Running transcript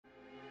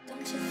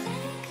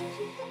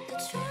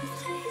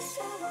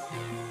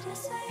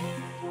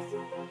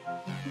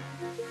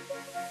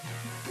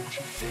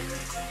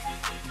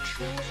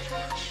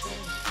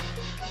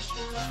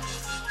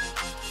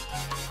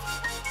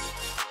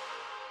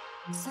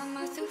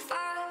Summer through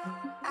fire,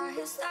 I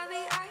hear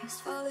starry eyes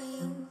follow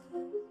you.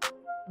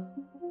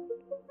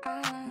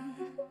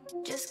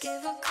 Just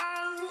give a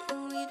call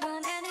and we'd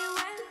run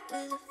anywhere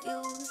with a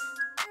few.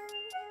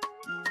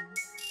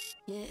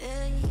 Yeah,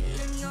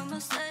 and you're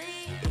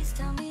Mercedes,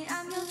 tell me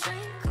I'm your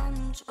dream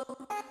come true.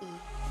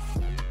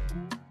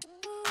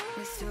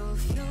 We threw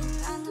fuel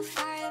on the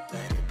fire,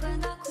 but it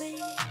burned out quick.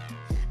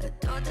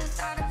 Adored the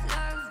thought of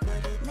love,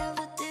 but it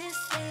never did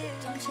stick.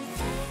 Don't you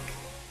think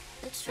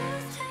the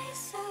truth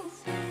tastes so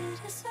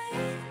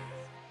bittersweet?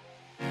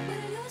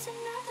 We're losing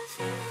another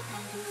feeling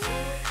when we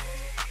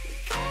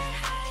get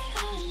high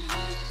on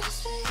hopeless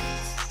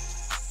streets.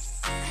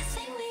 I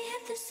think we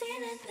hit the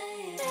ceiling,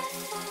 babe. Death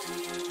for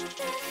you,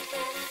 death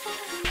for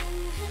you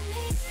and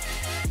me.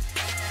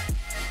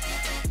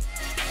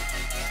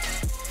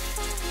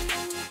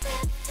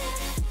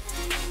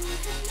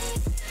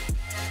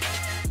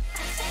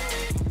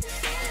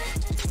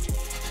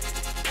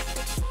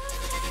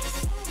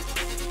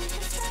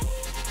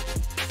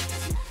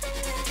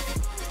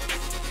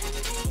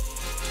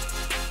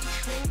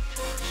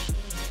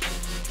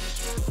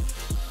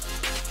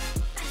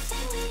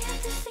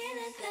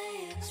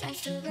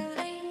 Strange to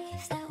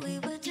believe that we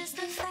were just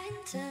a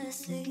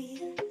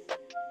fantasy.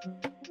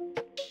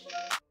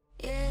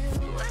 Yeah,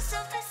 we're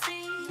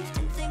self-deceived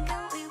and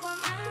thinking we were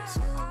meant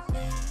to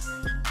be.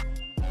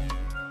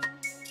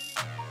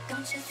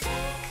 Don't you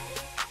think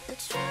the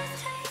truth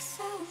tastes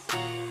so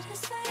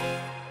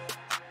bittersweet?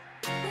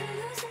 We're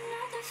losing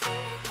another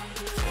feeling when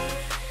we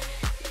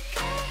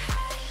get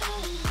high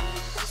on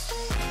the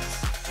streets.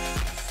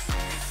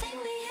 I think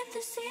we hit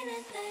the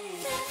ceiling,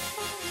 babe. Death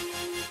for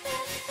you,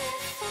 death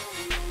for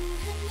you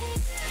and me.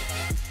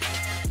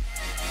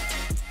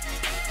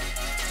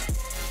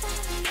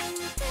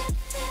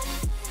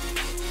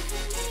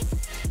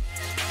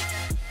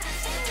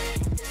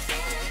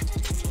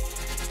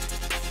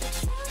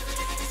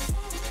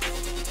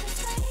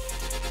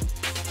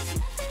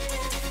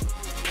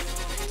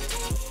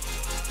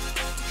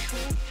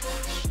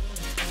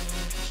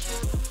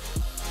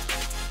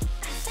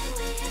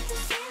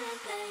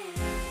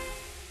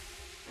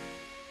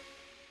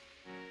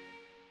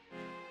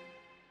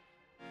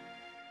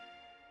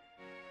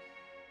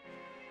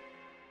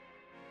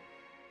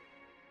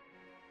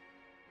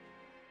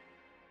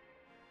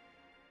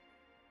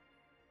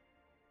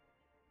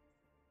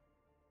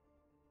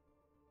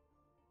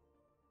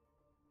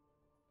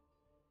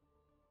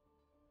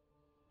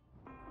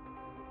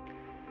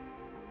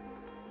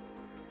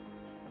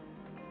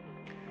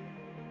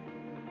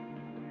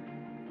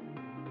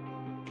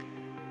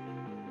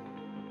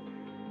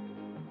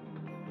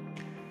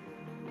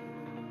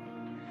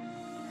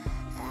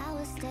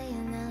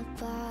 Staying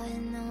up all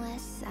in the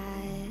west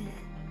side,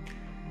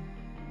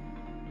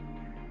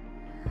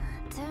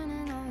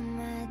 turning all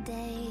my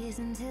days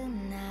into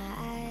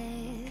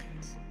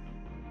nights.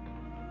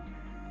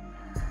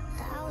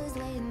 I was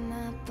waiting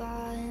up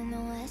all in the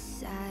west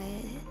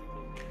side,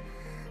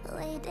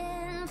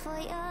 waiting for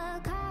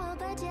your call,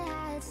 but you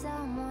had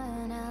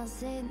someone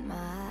else in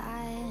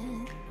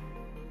mind.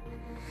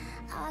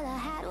 All I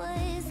had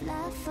was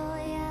love for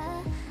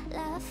you,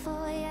 love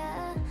for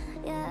you,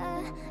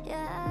 yeah,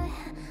 yeah.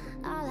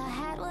 All I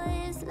had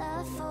was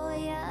love for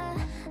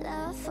you,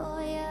 love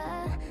for you,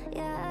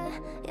 yeah,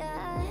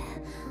 yeah.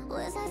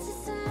 Was I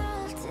just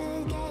enough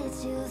to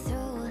get you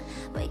through?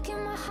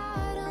 Breaking my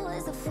heart, I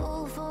was a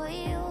fool for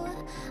you.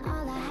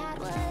 All I had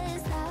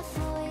was love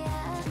for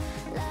you,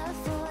 love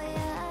for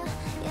you,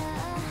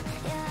 yeah,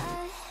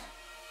 yeah.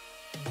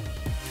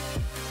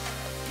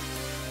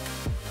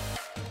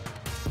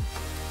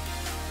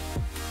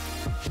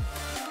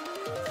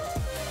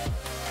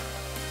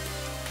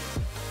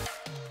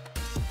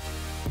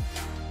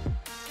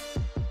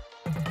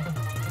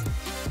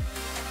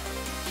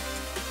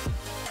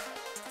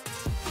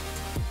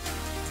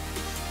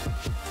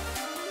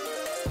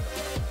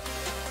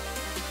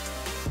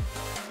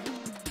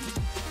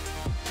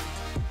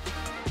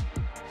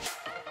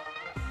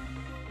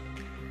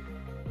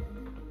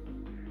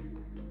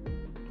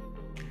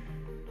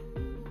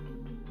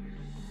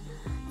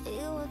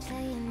 You were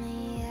playing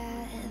me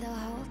the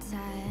whole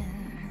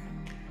time,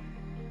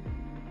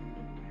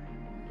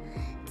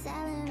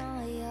 telling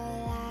all your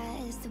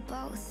lies to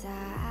both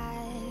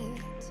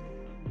sides.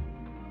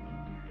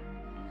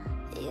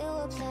 You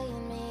were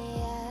playing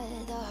me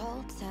the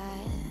whole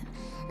time.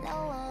 No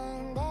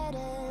one there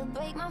to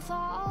break my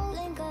fall,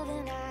 blink of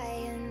an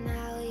eye, and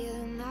now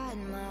you're not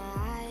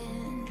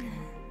mine.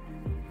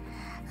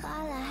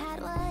 All I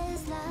had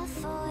was love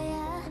for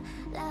you,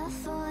 love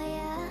for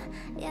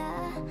you,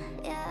 yeah,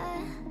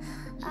 yeah.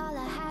 All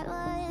I had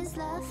was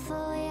love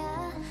for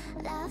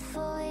you, love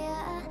for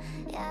you,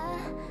 yeah,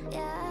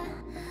 yeah.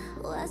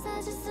 Was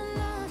that just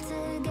enough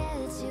to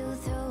get you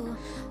through?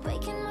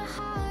 Breaking my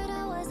heart,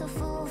 I was a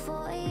fool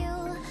for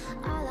you.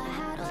 All I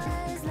had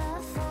was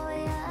love for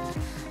you,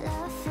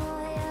 love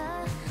for you,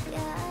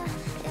 yeah,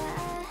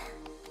 yeah.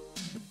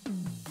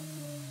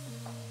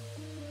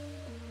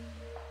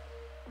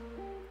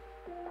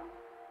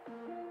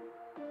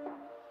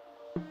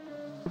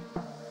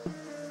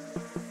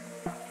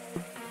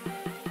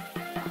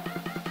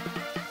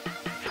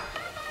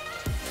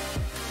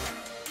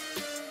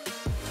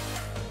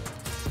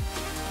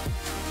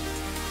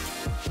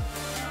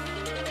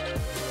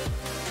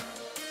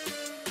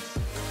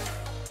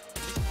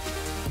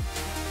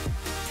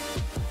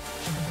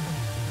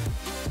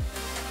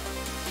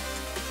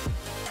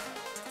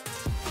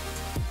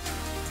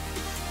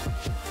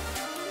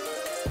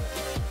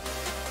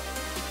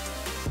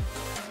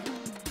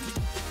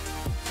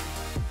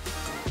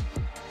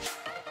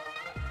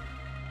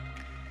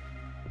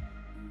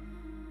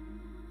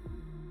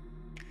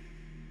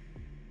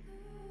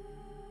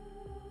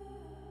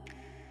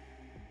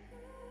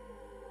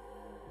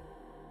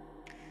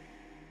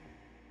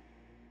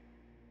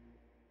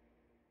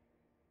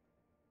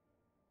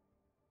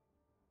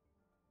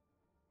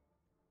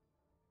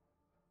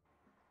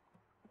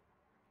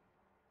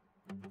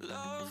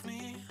 love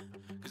me,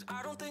 'cause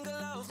I don't think I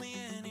love me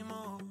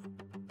anymore.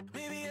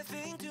 Maybe I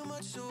think too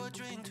much, so I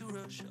drink to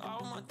rush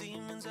all my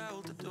demons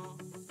out the door.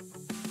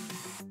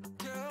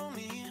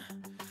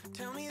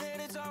 Tell me that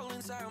it's all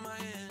inside my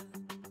head.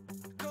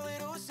 Call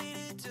it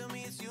OCD, tell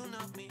me it's you,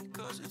 not me,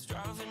 'cause it's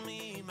driving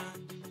me mad.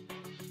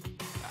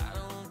 I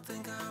don't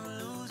think I'm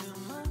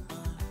losing my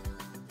mind,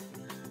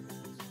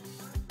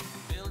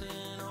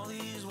 building all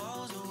these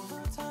walls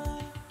over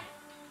time.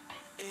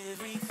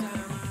 Every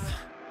time I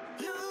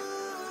lose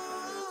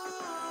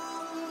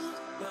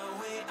my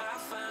way, I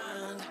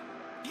find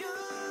you.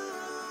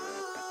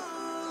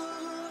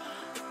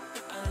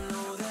 I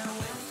know that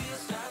when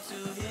fears start to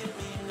hit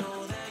me, know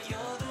that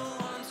you're the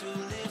one to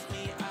lift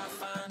me. I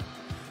find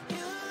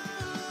you,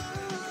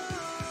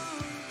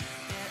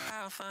 yeah,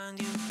 I'll find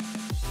you.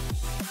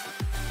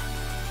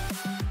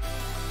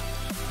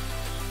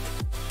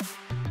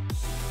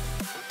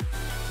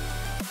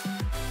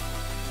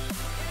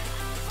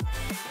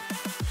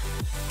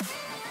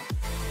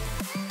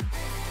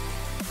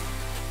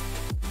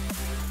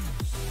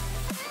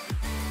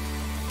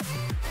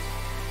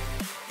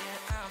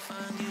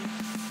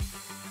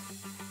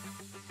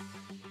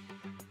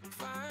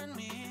 Find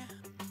me.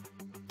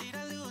 Did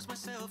I lose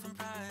myself in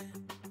pride?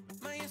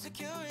 My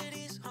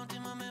insecurities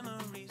haunting my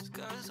memories,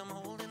 'cause I'm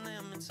holding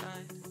them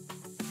inside.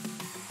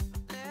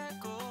 Let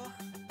go,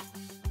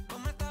 put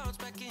my thoughts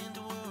back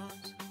into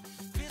words.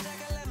 Feels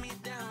like I let me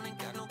down, ain't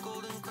got no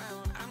golden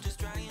crown. I'm just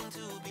trying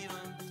to be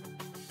right.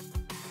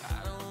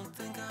 I don't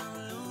think I'm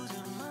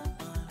losing my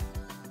mind,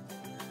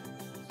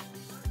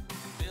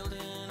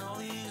 building all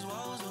these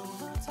walls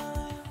over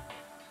time.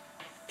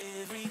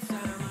 Every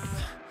time I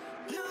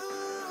lose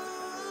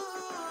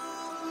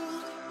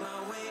my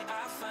way, I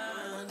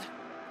find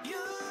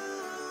you.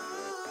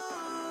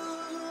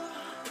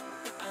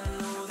 I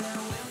know that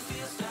when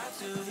fears start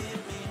to hit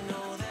me,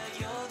 know that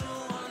you're the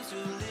one to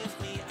lift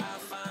me. I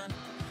find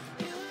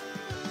you,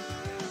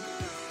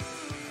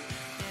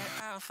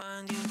 yeah, I'll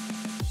find you.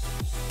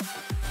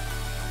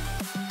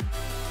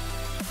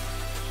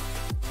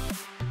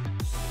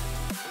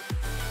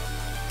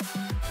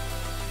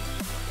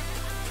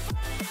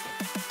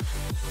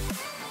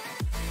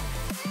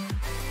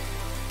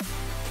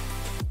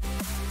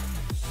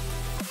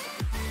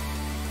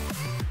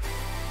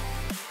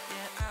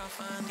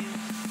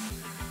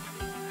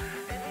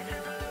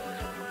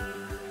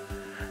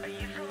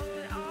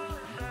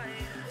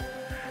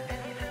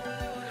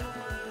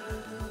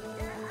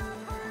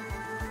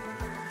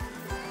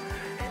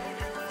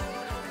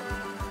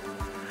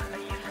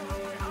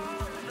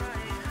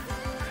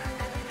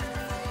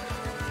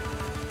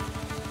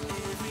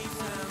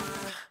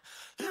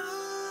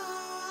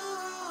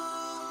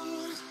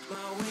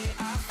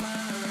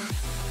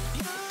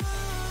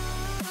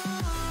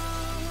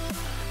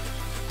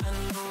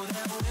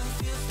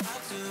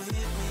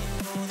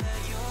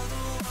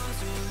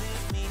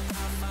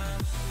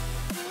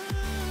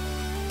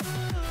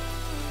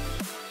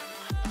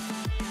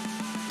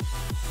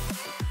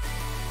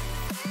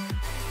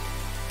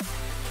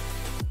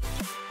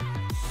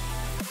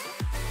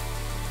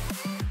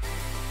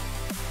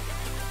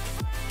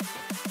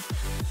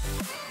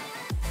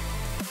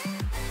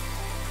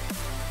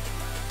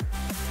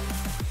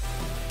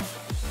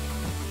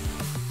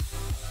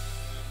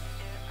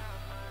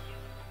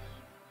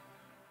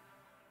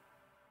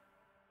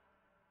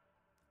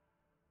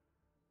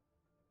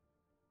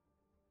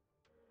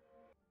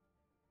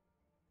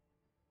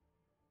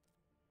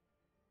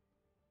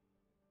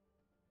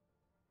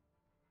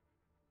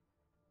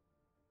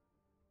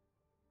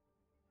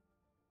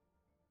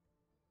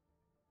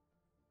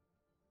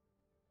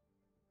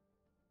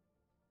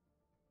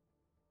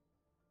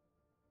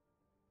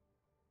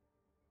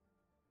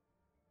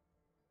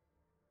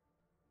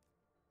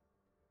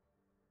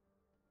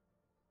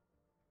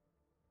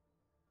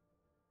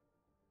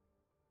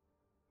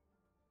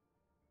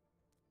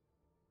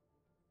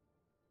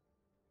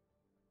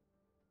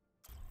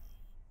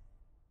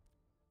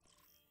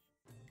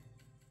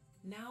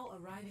 Now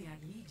arriving at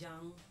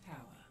Lijiang Tower.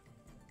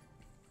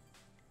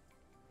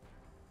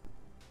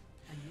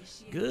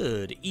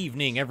 Good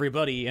evening,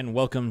 everybody, and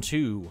welcome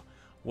to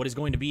what is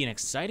going to be an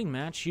exciting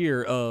match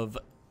here of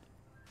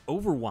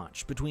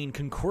Overwatch between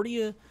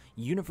Concordia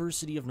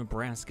University of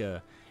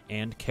Nebraska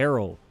and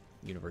Carroll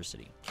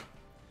University.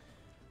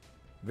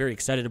 Very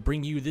excited to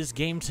bring you this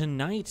game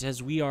tonight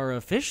as we are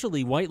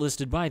officially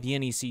whitelisted by the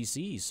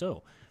NECC,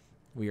 so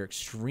we are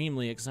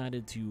extremely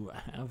excited to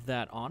have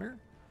that honor.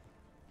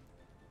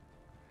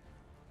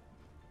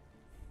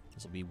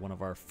 This will be one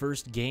of our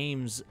first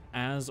games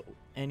as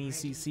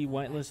NECC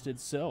whitelisted,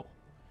 so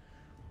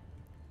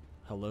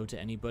hello to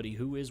anybody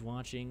who is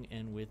watching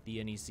and with the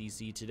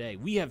NECC today.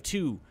 We have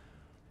two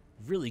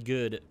really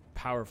good,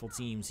 powerful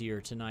teams here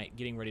tonight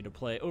getting ready to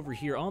play. Over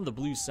here on the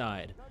blue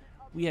side,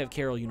 we have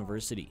Carroll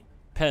University,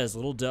 Pez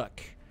Little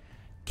Duck,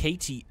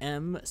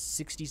 KTM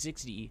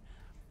 6060,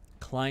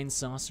 Klein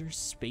Saucer,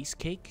 Space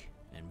Cake,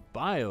 and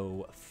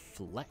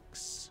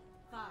BioFlex.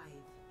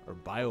 Or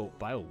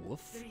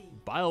Biowolf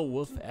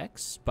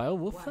X?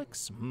 Biowolf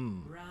X?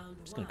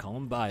 Just gonna call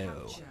him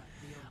Bio.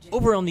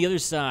 Over on the other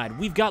side,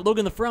 we've got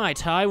Logan the Fry,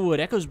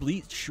 Tywood, Echoes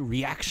Bleach,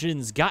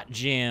 Reactions, Got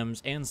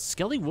Jams, and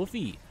Skelly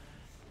Wolfie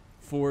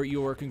for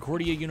your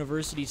Concordia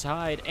University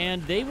Tide,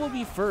 and they will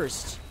be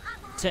first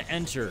to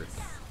enter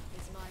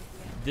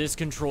this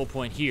control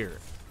point here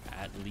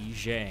at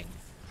Lijiang.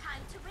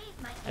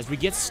 As we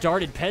get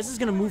started, Pez is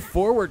going to move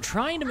forward,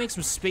 trying to make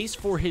some space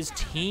for his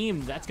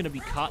team. That's going to be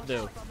caught,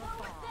 though,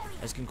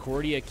 as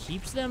Concordia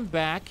keeps them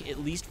back, at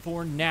least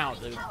for now.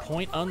 The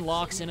point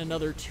unlocks in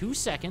another 2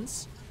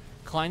 seconds.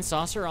 Klein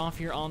Saucer off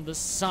here on the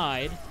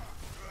side,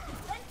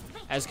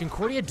 as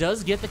Concordia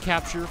does get the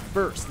capture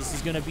first. This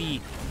is going to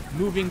be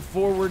moving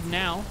forward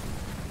now.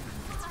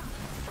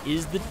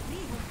 Is the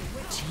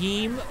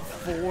team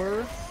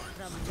for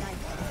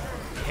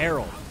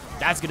Carroll.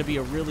 That's going to be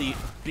a really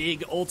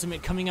big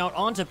ultimate coming out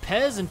onto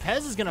Pez, and Pez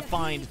is going to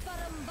find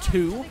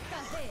 2.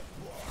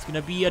 It's going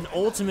to be an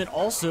ultimate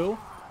also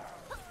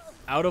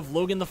out of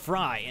Logan the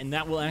Fry, and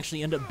that will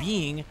actually end up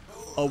being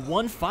a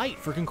 1 fight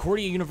for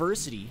Concordia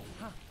University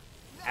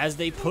as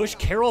they push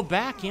Carroll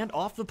back and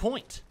off the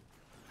point.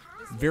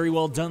 Very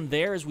well done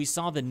there, as we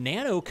saw the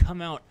Nano come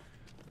out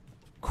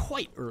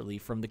quite early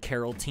from the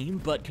Carroll team,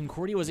 but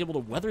Concordia was able to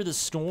weather the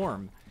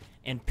storm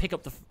and pick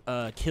up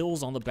the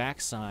kills on the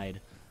backside.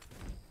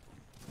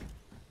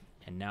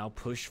 And now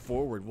push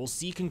forward. We'll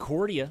see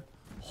Concordia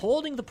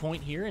holding the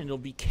point here, and it'll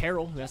be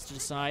Carroll who has to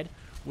decide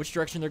which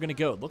direction they're going to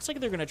go. It looks like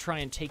they're going to try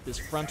and take this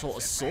frontal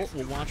assault.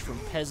 We'll watch from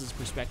Pez's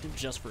perspective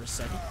just for a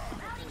second.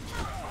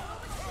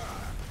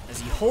 As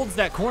he holds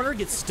that corner,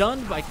 gets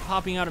stunned by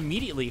popping out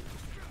immediately.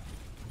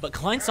 But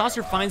Klein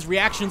Saucer finds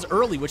Reactions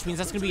early, which means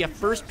that's going to be a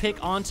first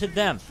pick onto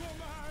them.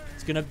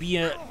 It's going to be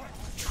a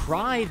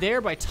try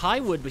there by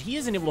Tywood, but he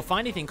isn't able to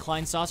find anything.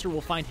 Klein Saucer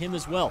will find him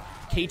as well.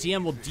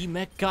 KTM will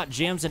D-Mech, Got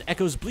Jams, and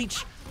Echoes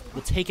Bleach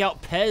will take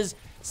out Pez.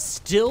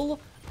 Still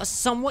a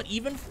somewhat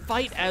even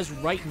fight, as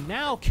right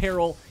now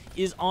Carroll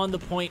is on the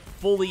point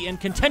fully in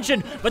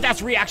contention, but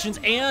that's Reactions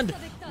and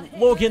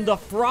Logan the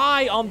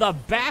Fry on the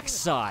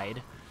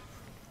backside,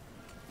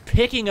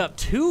 picking up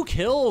 2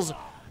 kills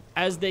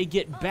as they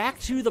get back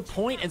to the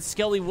point, and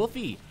Skelly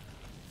Wolfie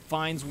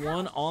finds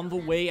 1 on the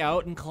way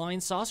out in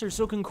Klein Saucer.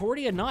 So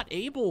Concordia not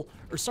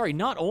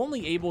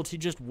only able to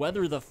just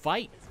weather the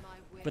fight,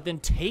 but then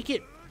take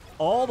it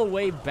all the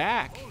way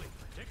back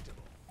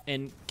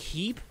and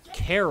keep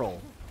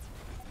Carroll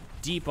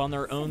deep on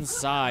their own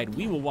side.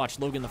 We will watch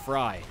Logan the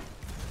Fry,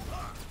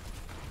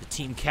 the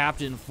team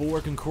captain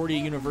for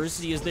Concordia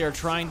University, as they are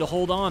trying to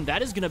hold on.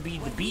 That is going to be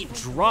the beat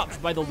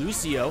dropped by the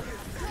Lucio,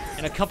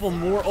 and a couple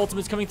more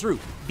ultimates coming through.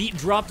 Beat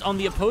dropped on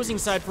the opposing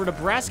side for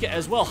Nebraska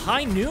as well.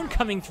 High Noon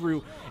coming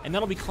through, and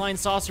that'll be Klein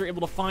Saucer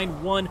able to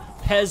find 1.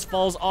 Pez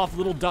falls off.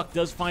 Little Duck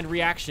does find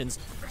Reactions.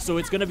 So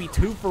it's going to be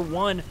 2 for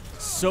 1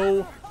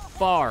 so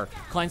far.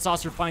 Klein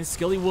Saucer finds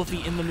Skelly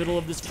Wolfie in the middle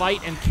of this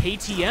fight, and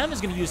KTM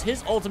is going to use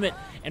his ultimate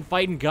and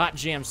fight and Got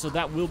Jam. So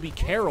that will be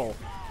Carroll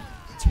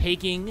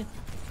taking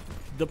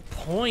the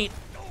point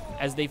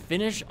as they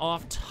finish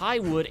off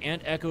Tywood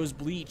and Echoes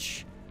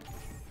Bleach.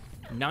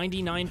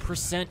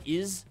 99%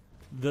 is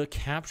the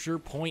capture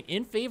point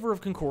in favor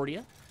of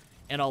Concordia,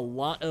 and a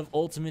lot of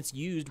ultimates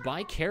used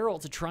by Carroll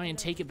to try and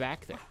take it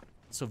back there.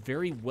 So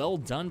very well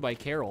done by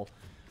Carroll,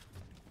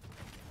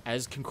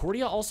 as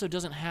Concordia also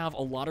doesn't have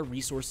a lot of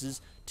resources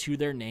to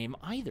their name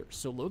either.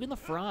 So Logan the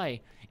Fry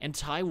and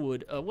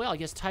Tywood, well, I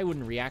guess Tywood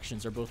and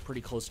Reactions are both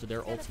pretty close to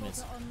their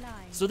ultimates.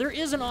 So there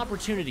is an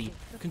opportunity.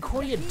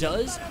 Concordia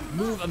does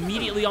move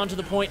immediately onto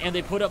the point, and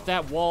they put up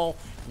that wall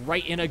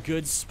right in a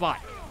good spot.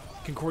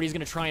 Concordia's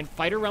going to try and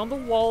fight around the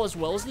wall as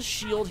well as the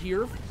shield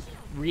here.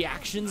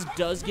 Reactions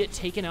does get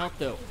taken out,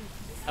 though.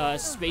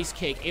 Space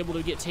Cake able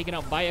to get taken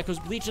out by Echoes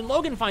Bleach, and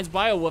Logan finds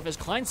Biowolf as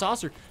Klein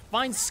Saucer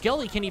finds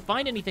Skelly. Can he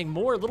find anything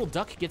more? Little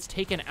Duck gets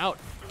taken out.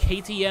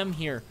 KTM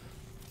here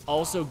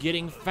also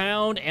getting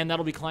found, and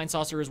that'll be Klein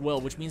Saucer as well,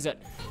 which means that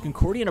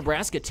Concordia,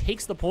 Nebraska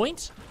takes the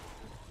point.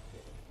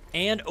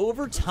 And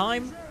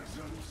overtime,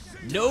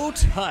 no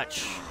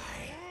touch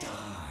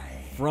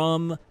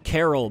from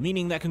Carroll,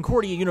 meaning that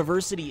Concordia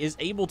University is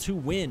able to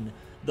win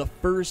the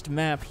first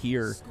map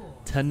here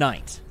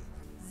tonight.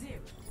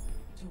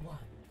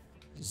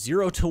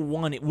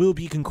 0-1. It will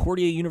be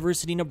Concordia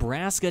University,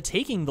 Nebraska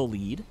taking the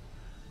lead.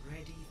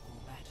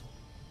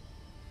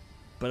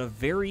 But a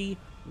very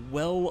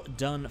well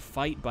done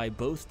fight by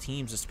both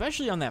teams,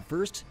 especially on that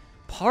first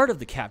part of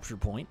the capture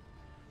point.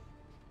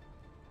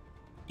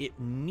 It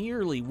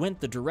nearly went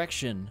the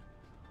direction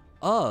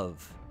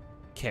of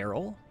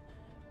Carroll,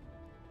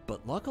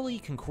 but luckily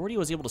Concordia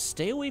was able to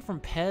stay away from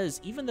Pez,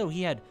 even though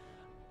he had,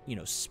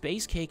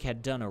 Space Cake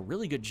had done a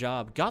really good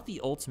job, got the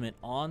ultimate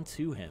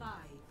onto him.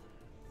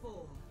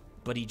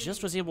 But he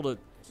just was able to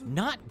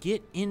not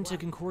get into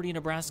Concordia,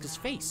 Nebraska's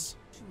face.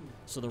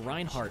 So the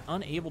Reinhardt,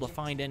 unable to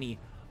find any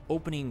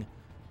opening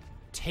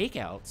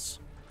takeouts,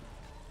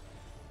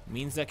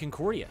 means that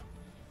Concordia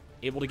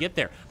able to get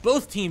there.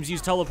 Both teams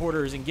use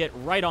teleporters and get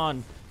right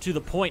on to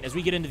the point as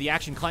we get into the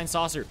action. Klein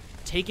Saucer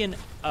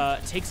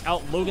takes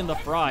out Logan the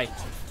Fry,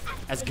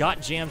 as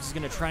Got Jams is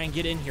going to try and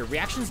get in here.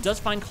 Reactions does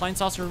find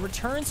Kleinsaucer in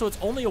return, so it's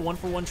only a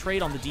 1-for-1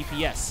 trade on the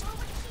DPS.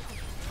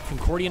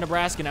 Concordia,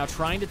 Nebraska now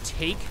trying to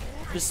take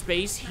the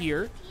space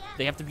here.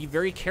 They have to be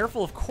very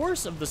careful, of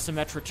course, of the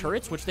Symmetra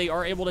turrets, which they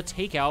are able to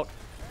take out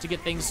to get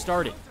things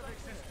started.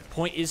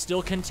 Point is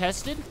still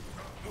contested.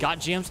 Got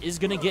Jams is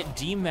going to get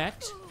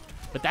demeched,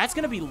 but that's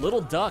going to be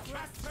Little Duck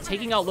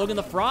taking out Logan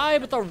the Fry,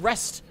 but the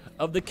rest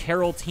of the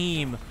Carroll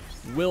team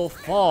will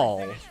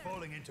fall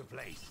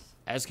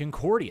as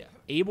Concordia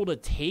able to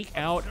take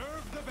out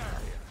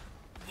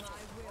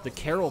the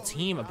Carroll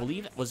team. I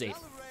believe it was a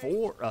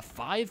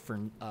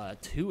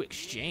 5-for-2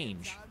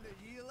 exchange.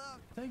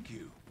 Thank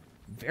you.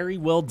 Very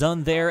well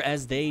done there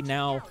as they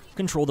now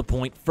control the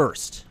point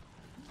first.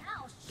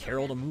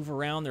 Carroll to move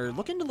around. They're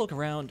looking to look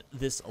around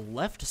this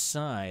left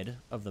side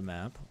of the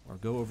map, or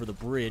go over the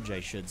bridge, I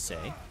should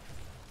say.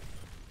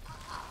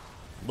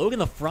 Logan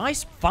the Fry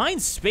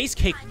finds Space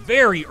Cake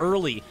very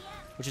early,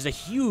 which is a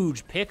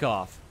huge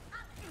pickoff.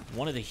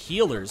 One of the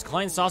healers,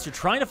 Kleinsaucer,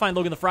 trying to find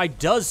Logan the Fry,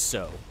 does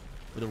so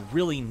with a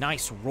really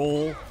nice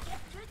roll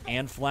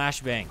and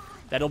flashbang.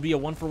 That'll be a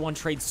 1-for-1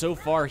 trade so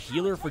far.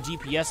 Healer for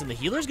DPS, and the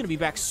healer's going to be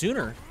back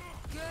sooner.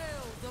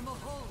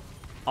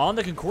 On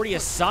the Concordia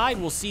side,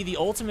 we'll see the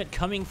ultimate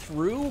coming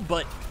through,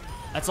 but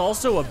that's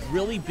also a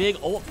really big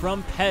ult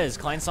from Pez.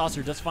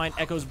 Kleinsaucer does find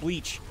Echo's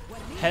Bleach.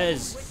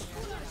 Pez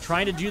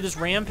trying to do this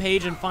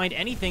rampage and find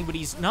anything, but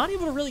he's not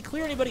able to really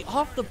clear anybody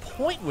off the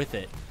point with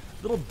it.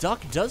 Little Duck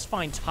does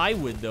find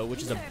Tywood, though,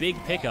 which is a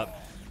big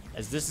pickup,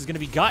 as this is going to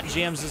be Got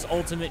Jams'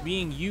 ultimate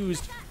being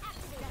used.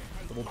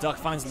 Little Duck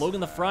finds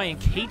Logan the Fry, and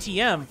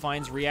KTM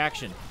finds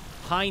Reaction.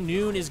 High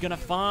Noon is going to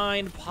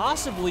find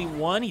possibly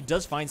one. He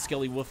does find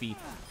Skelly Woofy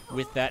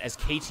with that, as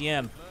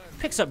KTM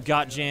picks up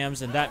Got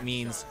Jams, and that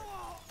means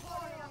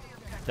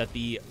that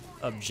the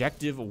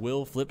objective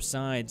will flip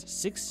sides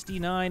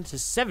 69 to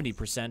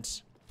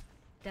 70%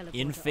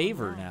 in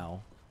favor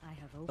now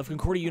of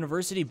Concordia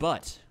University,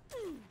 but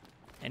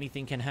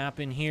anything can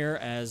happen here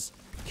as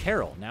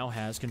Carroll now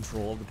has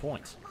control of the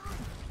point.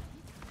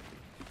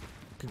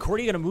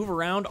 Concordia going to move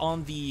around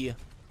on the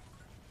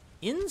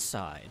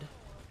inside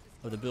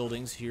of the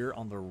buildings here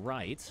on the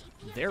right,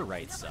 their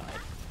right side.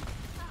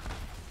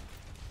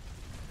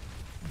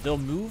 They'll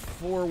move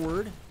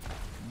forward,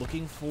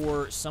 looking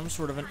for some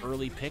sort of an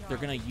early pick. They're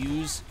going to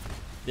use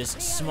this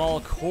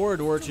small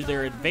corridor to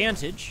their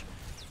advantage,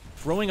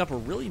 throwing up a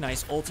really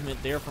nice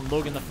ultimate there from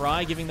Logan the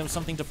Fry, giving them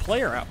something to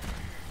play around.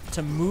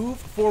 To move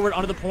forward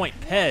onto the point,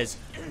 Pez,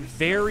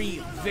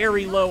 very,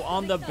 very low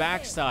on the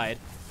backside,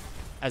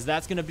 as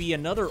that's going to be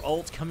another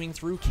ult coming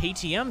through.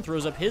 KTM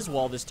throws up his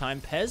wall this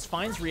time. Pez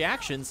finds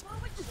Reactions.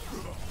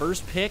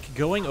 First pick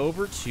going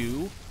over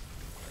to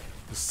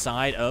the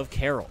side of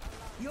Carroll.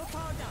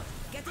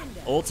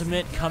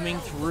 Ultimate coming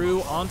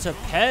through onto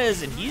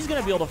Pez, and he's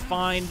going to be able to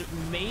find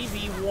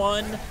maybe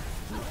one.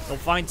 He'll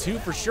find two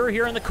for sure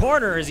here in the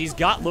corner as he's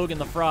got Logan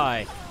the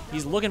Fry.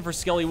 He's looking for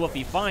Skelly Wolf.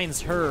 He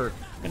finds her.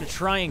 Going to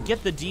try and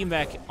get the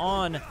DMEC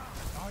on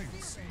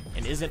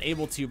and isn't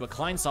able to, but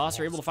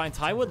Kleinsaucer able to find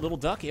Tywood. Little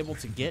Duck able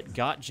to get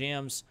Got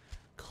Jams,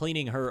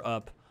 cleaning her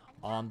up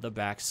on the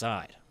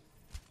backside.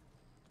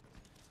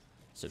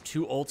 So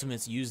two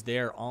ultimates used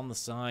there on the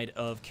side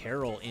of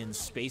Carroll in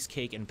Space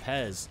Cake and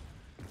Pez.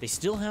 They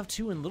still have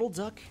two in Little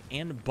Duck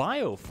and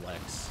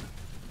Bioflex.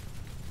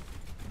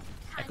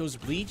 Echo's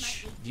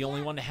Bleach, the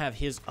only one to have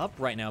his up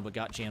right now, but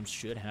Got Jams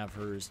should have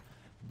hers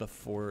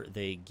before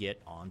they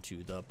get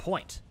onto the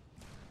point.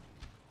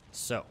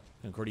 So,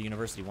 Concordia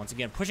University once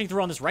again pushing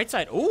through on this right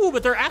side. Ooh,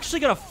 but they're actually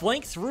going to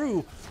flank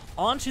through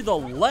onto the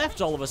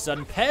left all of a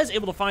sudden. Pez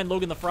able to find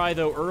Logan the Fry,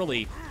 though,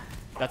 early.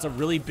 That's a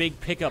really big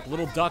pickup.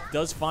 Little Duck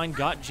does find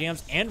Got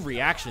Jams and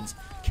Reactions.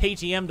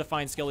 KTM to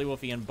find Skelly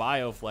Wolfie and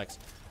Bioflex.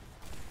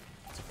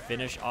 To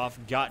finish off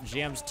Got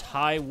Jams,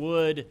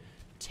 Tywood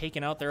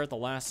taken out there at the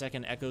last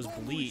second. Echo's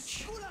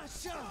Bleach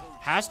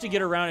has to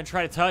get around and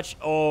try to touch.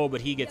 Oh,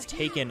 but he gets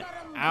taken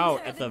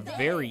out at the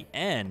very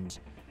end.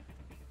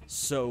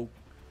 So,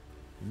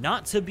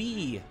 not to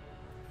be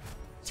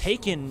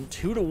taken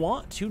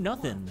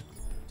 2-0.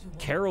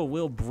 Carroll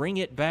will bring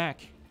it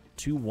back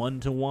to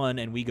 1-1,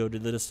 and we go to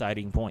the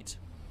deciding point.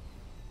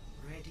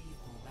 Ready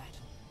for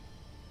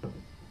battle.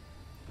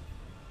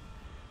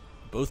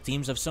 Both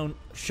teams have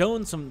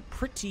shown some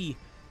pretty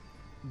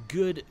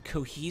good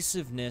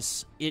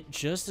cohesiveness. It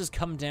just has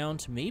come down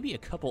to maybe a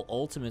couple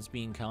ultimates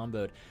being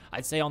comboed.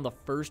 I'd say on the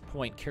first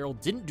point, Carroll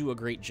didn't do a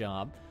great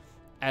job,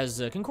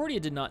 as Concordia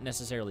did not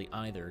necessarily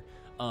either,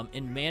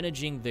 in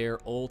managing their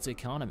ult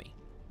economy.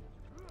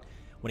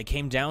 When it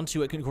came down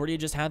to it, Concordia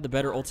just had the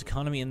better ult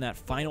economy in that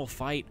final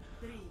fight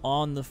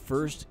on the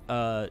first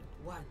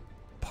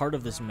part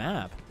of this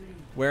map.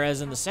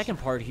 Whereas in the second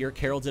part here,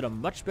 Carroll did a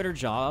much better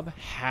job,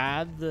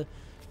 had the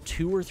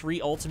 2 or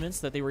 3 ultimates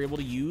that they were able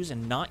to use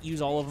and not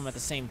use all of them at the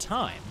same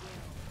time.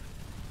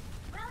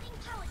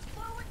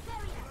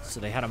 So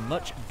they had a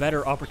much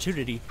better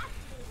opportunity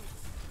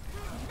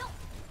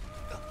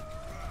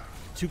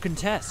to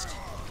contest.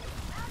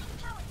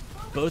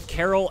 Both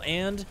Carroll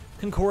and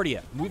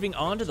Concordia moving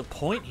on to the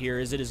point here,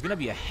 as it is going to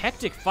be a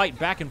hectic fight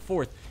back and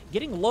forth.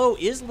 Getting low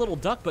is Little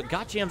Duck, but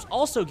Gotjam's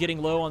also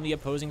getting low on the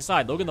opposing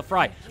side. Logan the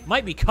Fry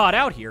might be caught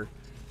out here.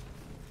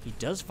 He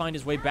does find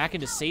his way back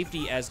into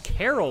safety, as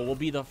Carroll will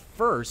be the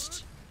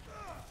first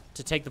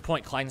to take the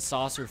point. Klein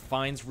Saucer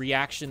finds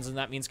reactions, and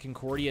that means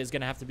Concordia is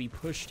going to have to be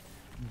pushed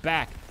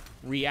back.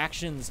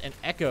 Reactions and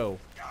Echo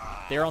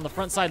there on the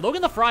front side.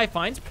 Logan the Fry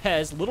finds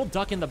Pez. Little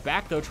Duck in the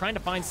back, though, trying to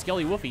find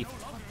Skelly Woofy.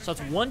 So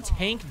that's one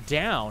tank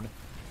down.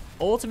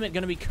 Ultimate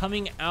going to be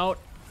coming out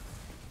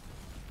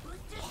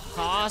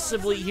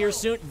possibly here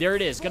soon. There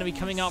it is. Going to be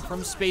coming out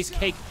from Space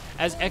Cake,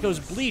 as Echo's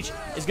Bleach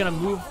is going to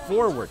move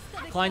forward.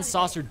 Klein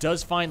Saucer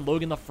does find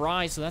Logan the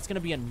Fry, so that's going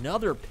to be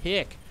another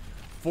pick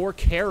for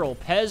Carroll.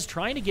 Pez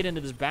trying to get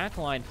into this back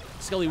line.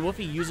 Skelly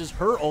Woofy uses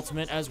her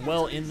ultimate as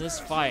well in this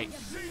fight.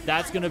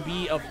 That's going to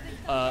be a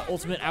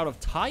ultimate out of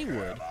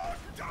Tywood.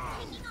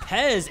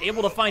 Pez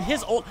able to find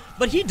his ult,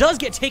 but he does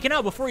get taken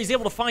out before he's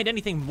able to find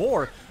anything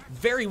more.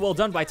 Very well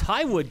done by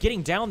Tywood,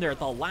 getting down there at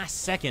the last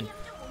second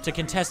to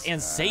contest and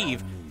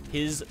save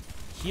his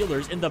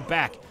healers in the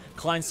back.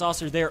 Klein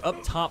Saucer there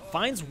up top,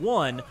 finds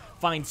one,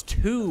 finds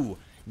two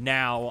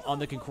now on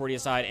the Concordia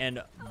side,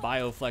 and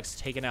Bioflex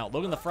taken out.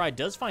 Logan the Fry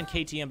does find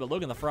KTM, but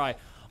Logan the Fry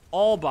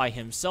all by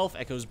himself.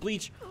 Echoes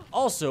Bleach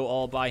also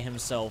all by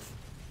himself.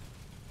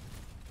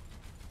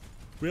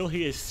 Will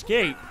he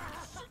escape?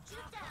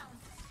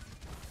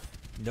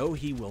 No,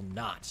 he will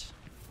not.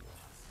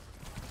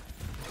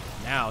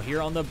 Now,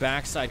 here on the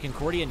backside,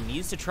 Concordia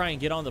needs to try and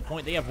get on the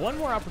point. They have one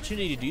more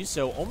opportunity to do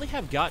so. Only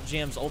have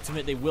Gotjam's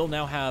ultimate. They will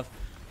now have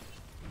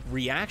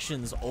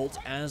Reaction's ult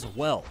as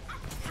well.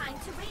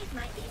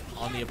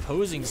 On the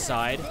opposing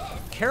side,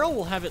 Carroll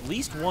will have at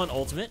least one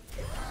ultimate,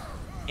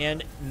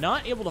 and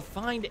not able to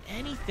find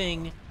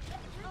anything.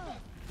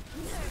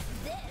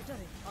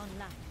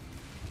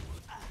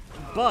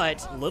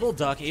 But Little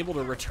Duck able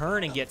to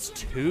return and gets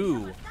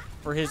two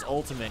for his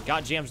ultimate.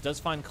 Gotjams does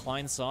find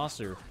Klein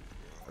Saucer,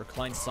 or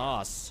Klein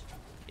Sauce.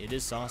 It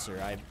is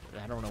Saucer. I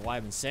don't know why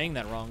I've been saying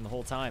that wrong the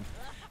whole time.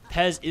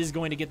 Pez is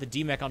going to get the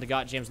DMEC onto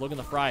Gotjams. Logan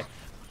the Fry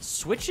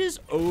switches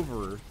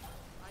over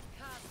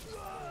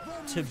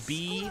to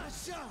be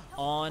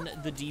on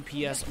the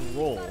DPS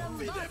role,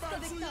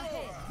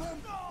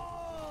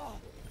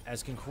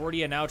 as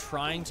Concordia now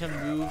trying to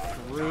move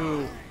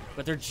through,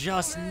 but they're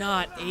just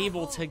not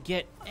able to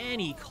get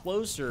any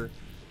closer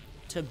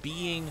to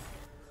being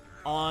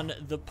on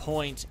the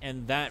point,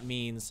 and that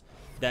means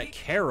that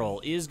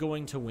Carroll is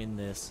going to win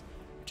this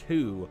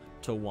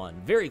 2-1.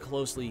 Very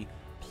closely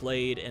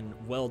played and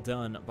well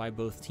done by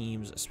both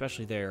teams,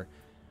 especially there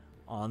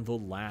on the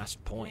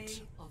last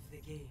point.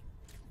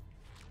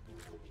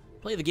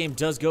 Play of the game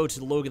does go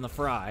to Logan the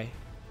Fry.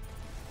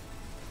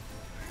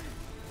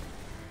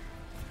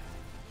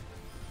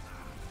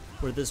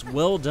 For this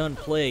well done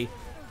play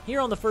here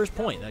on the first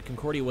point that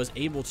Concordia was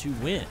able to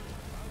win.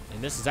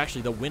 And this is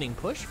actually the winning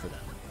push for them.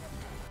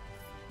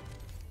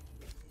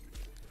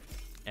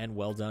 And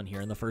well done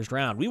here in the first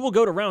round. We will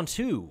go to round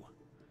 2.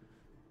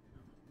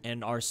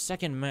 And our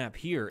second map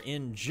here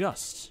in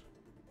just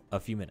a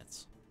few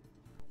minutes.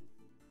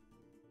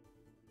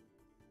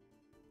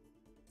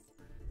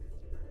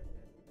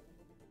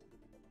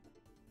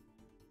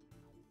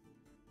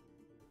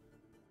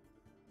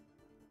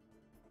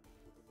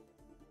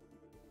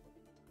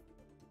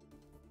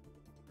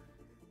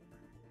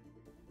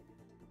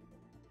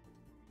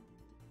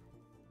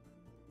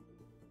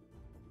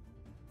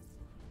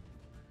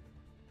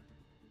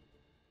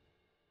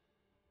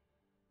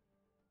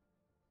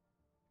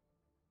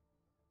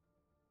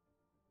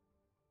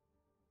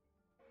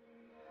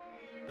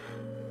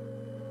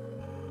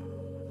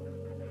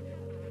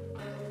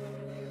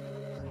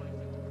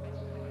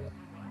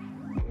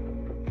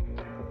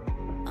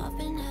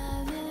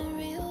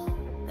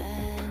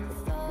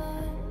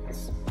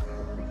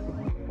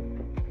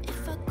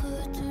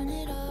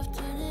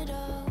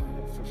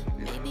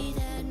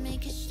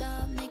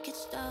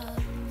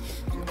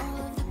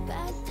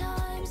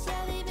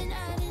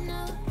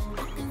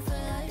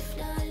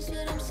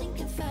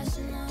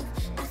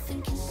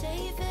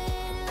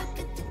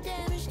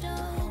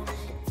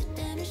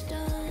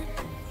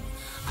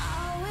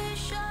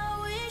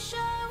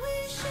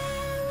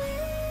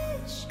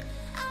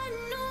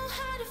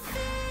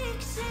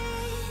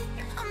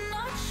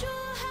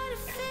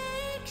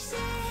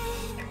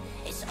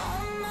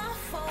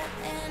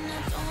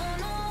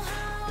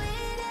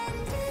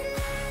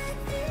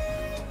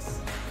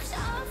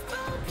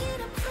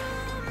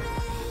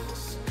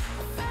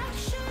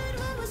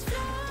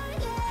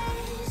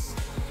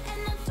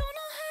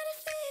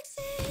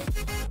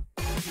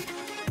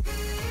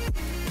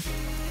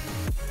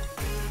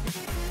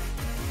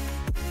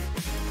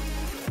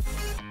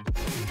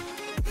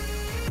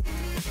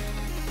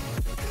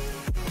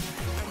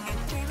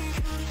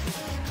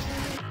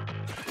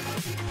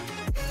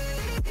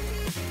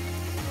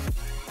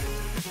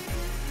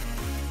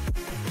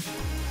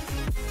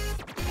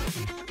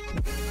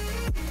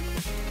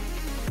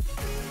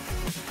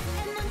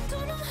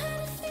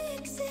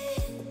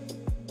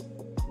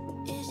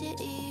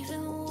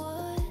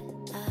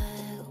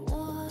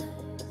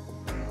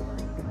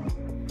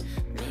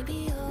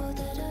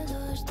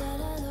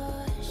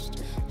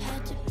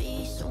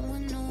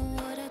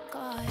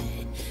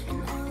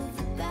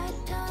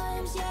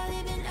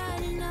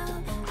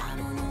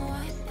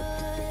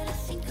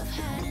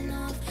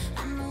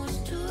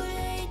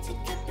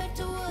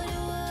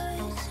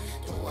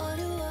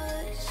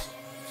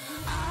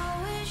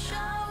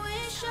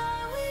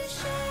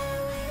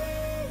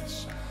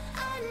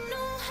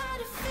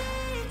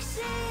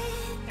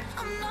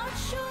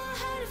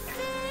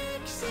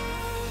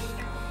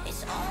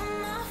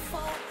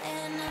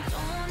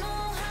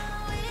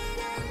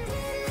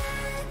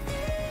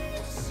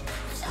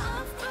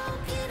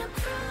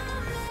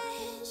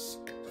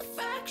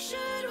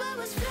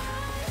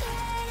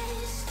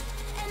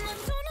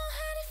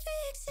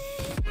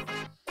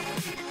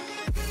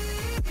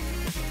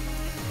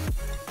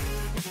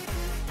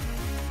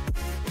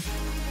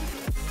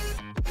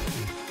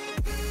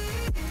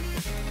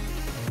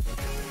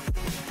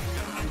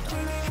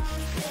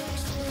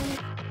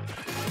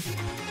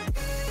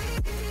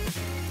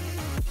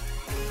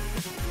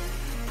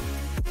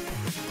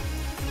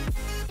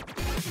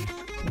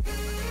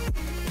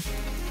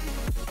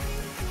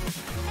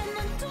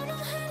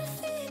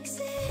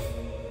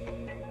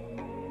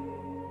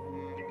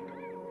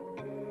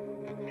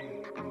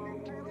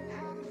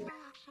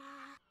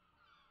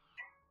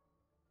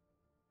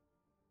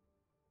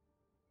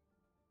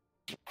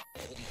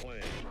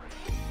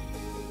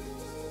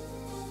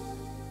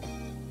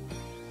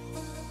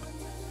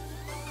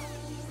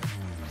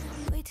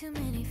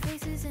 too many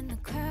faces in the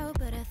crowd,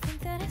 but I think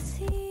that I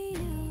see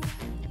you.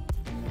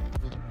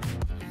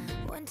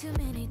 One too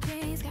many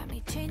days got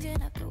me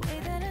changing up the way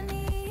that I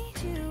need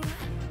you.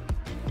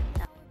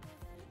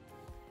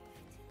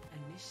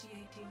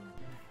 Initiating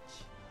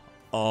match.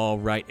 All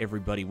right,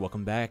 everybody,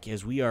 welcome back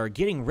as we are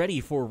getting ready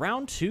for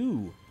round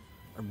 2,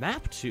 or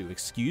map 2,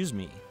 excuse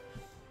me,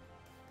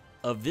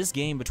 of this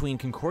game between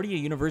Concordia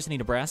University,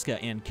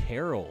 Nebraska and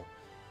Carroll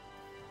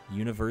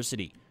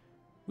University.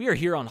 We are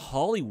here on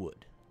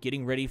Hollywood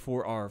getting ready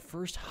for our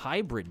first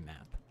hybrid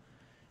map.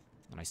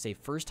 And I say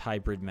first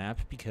hybrid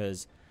map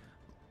because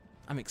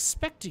I'm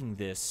expecting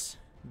this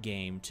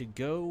game to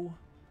go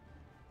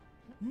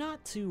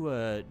not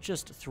to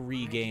just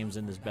 3 games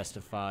in this best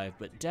of 5,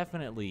 but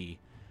definitely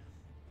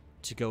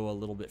to go a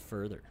little bit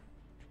further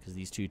because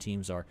these two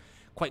teams are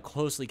quite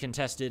closely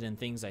contested and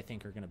things I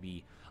think are going to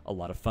be a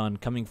lot of fun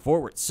coming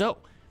forward. So,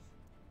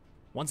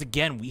 once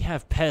again, we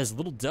have Pez,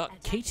 Little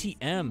Duck,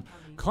 KTM,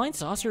 Klein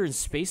Saucer, and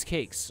Space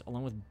Cakes,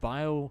 along with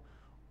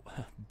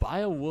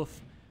BioWolf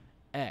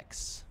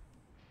X.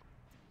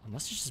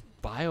 Unless it's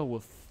just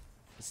BioWolf,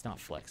 it's not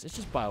Flex, it's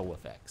just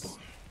BioWolf X.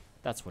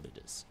 That's what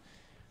it is.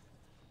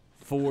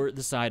 For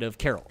the side of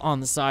Carroll. On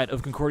the side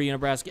of Concordia,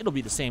 Nebraska, it'll be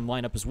the same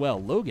lineup as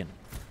well. Logan,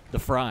 The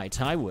Fry,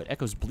 Tywood,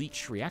 Echoes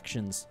Bleach,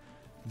 Reactions,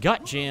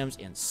 Gut Jams,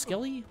 and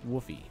Skelly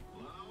Woofy.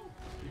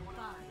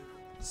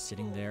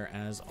 Sitting there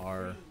as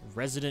our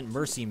resident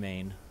Mercy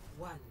main.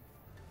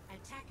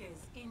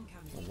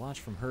 We'll watch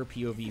from her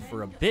POV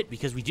for a bit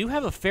because we do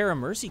have a Pharah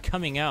Mercy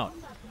coming out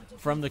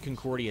from the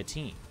Concordia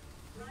team.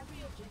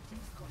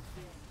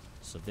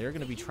 So they're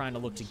going to be trying to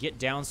look to get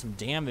down some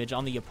damage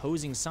on the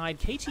opposing side.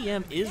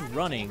 KTM is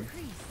running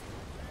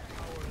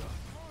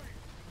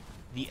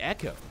the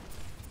Echo.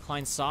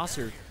 Klein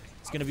Saucer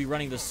is going to be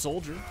running the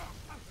Soldier,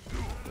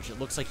 which it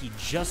looks like he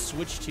just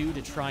switched to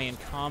try and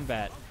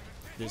combat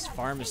this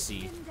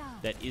pharmacy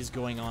that is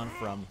going on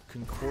from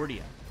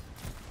Concordia.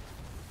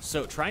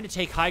 So trying to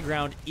take high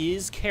ground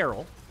is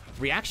Carroll.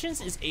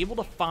 Reactions is able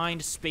to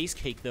find Space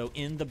Cake, though,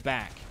 in the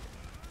back.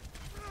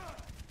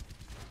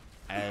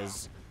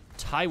 As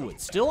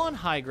Tywood still on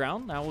high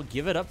ground. Now we'll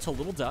give it up to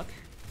Little Duck.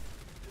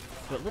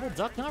 But Little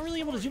Duck not really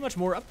able to do much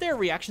more. Up there,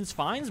 Reactions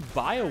finds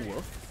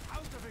BioWolf.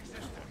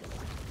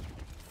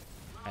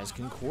 As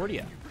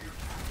Concordia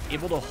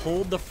able to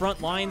hold the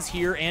front lines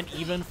here and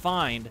even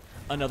find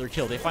another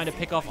kill. They find a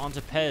pick off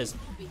onto Pez.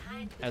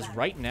 As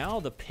right now,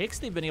 the picks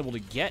they've been able to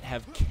get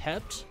have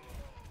kept,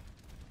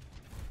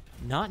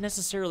 not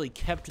necessarily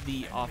kept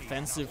the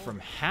offensive from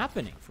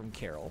happening from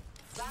Carroll,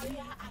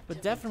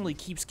 but definitely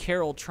keeps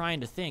Carroll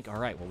trying to think, all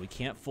right, well, we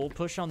can't full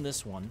push on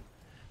this one.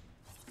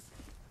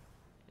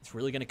 It's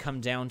really going to come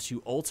down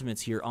to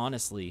ultimates here,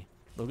 honestly.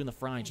 Logan the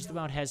Fry just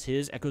about has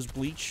his. Echoes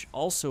Bleach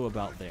also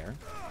about there.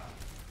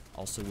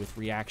 Also with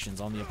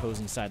Reactions on the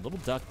opposing side. Little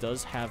Duck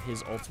does have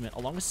his ultimate,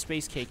 along with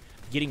Space Cake,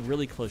 getting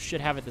really close.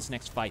 Should have it this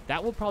next fight.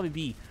 That will probably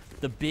be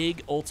the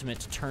big ultimate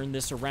to turn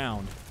this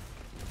around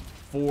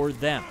for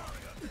them.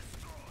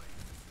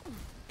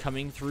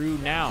 Coming through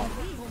now.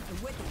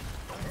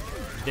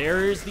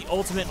 There's the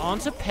ultimate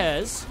onto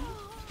Pez,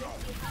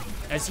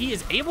 as he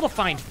is able to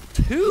find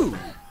 2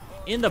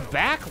 in the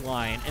back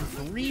line, and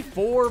 3,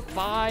 4,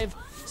 5,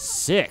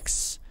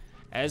 6.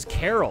 As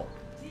Carroll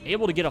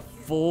able to get a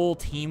full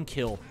team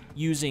kill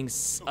using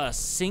a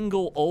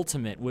single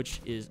ultimate, which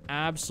is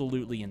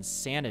absolutely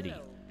insanity.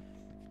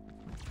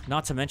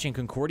 Not to mention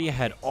Concordia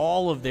had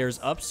all of theirs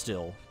up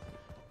still.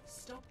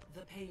 Stop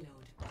the payload.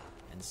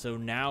 And so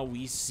now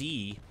we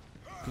see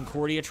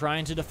Concordia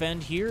trying to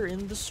defend here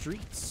in the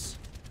streets.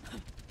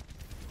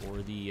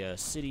 Or the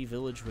city,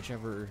 village,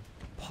 whichever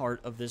part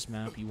of this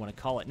map you want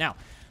to call it. Now,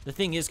 the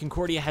thing is,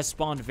 Concordia has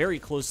spawned very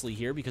closely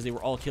here because they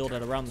were all killed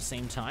at around the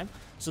same time.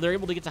 So they're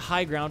able to get to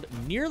high ground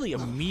nearly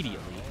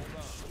immediately.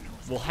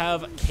 We'll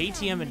have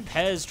KTM and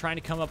Pez trying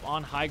to come up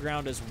on high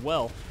ground as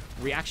well.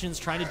 Reactions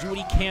trying to do what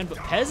he can, but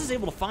Pez is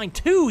able to find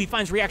 2. He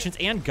finds Reactions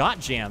and Got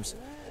Jams.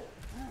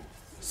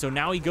 So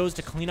now he goes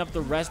to clean up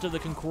the rest of the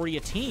Concordia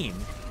team.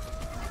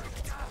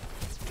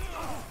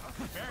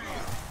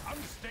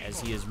 As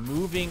he is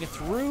moving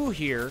through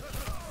here,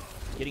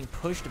 getting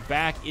pushed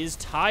back is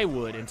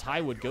Tywood, and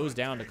Tywood goes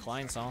down to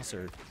Klein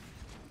Saucer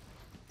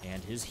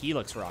and his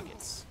Helix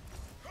Rockets.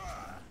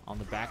 On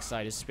the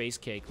backside is Space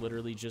Cake,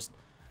 literally just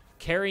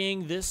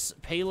carrying this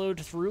payload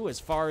through as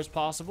far as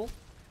possible.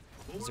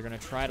 As they're going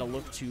to try to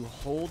look to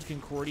hold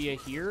Concordia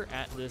here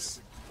at this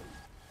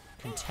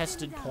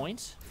contested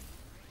point.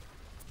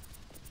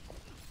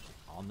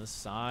 On the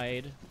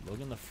side,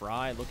 Logan the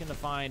Fry looking to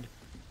find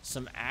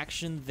some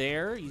action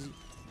there. He's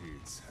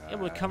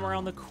able to come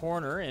around the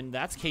corner, and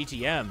that's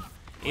KTM.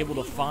 Able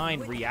to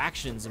find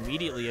Reactions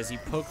immediately as he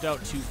poked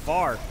out too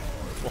far.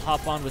 We'll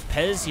hop on with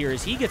Pez here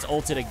as he gets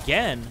ulted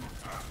again.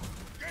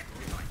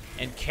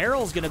 And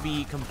Carroll's going to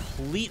be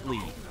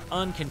completely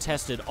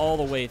uncontested all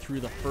the way through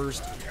the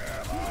first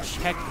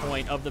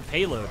checkpoint of the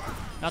payload.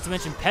 Not to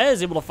mention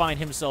Pez able to find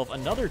himself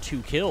another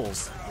 2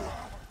 kills.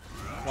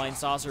 Klein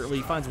Saucer, well,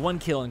 he finds 1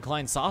 kill, and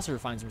Klein Saucer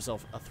finds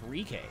himself a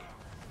 3K.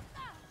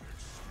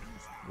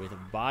 with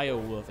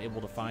Beowulf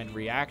able to find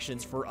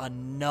reactions for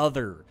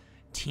another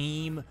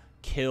team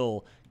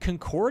kill.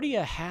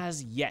 Concordia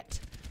has yet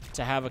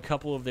to have a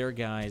couple of their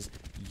guys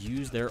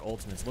use their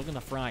ultimates. Logan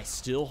the Fry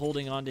still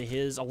holding on to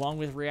his, along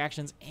with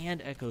reactions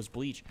and Echo's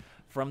Bleach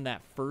from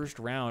that first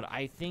round.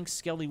 I think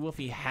Skelly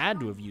Wolfie had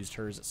to have used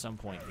hers at some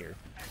point here.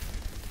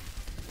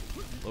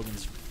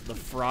 The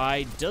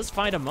Fry does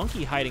find a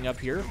monkey hiding up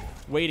here,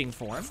 waiting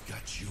for him.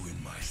 Got you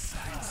in my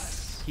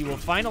sights. He will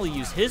finally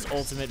use his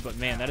ultimate, but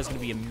man, that is going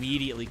to be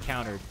immediately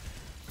countered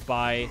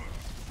by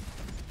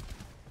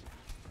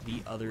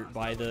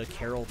the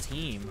Carroll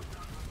team,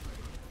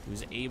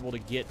 who's able to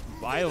get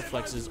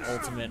Bioflex's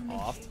ultimate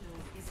off.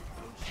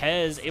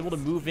 Pez able to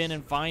move in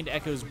and find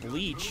Echo's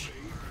Bleach,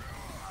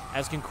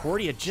 as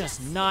Concordia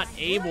just not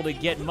able to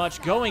get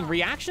much going.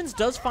 Reactions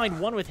does find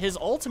one with his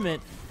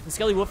ultimate, and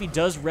Skelly Wolfie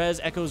does res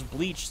Echo's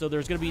Bleach, so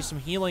there's going to be some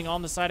healing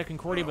on the side of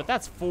Concordia, but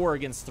that's 4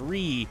 against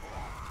 3,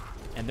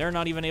 and they're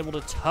not even able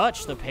to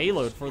touch the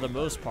payload for the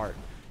most part.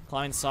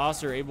 Klein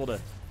Saucer able to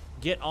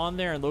get on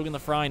there, and Logan the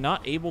Fry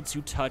not able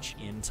to touch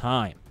in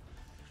time.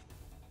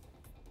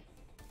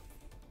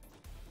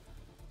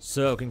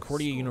 So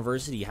Concordia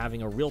University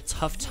having a real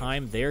tough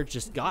time there,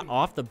 just got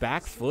off the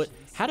back foot,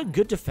 had a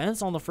good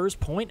defense on the first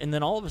point, and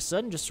then all of a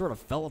sudden just sort of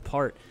fell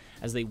apart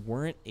as they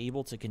weren't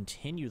able to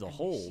continue the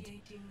hold.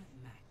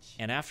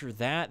 And after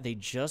that, they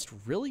just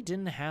really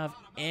didn't have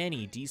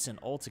any decent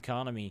ult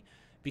economy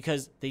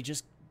because they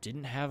just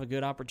didn't have a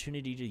good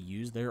opportunity to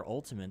use their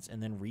ultimates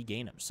and then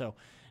regain them. So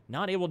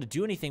not able to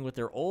do anything with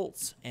their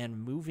ults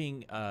and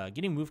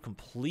getting moved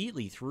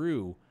completely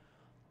through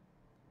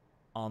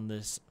on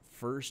this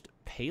first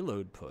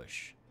payload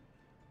push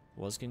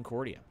was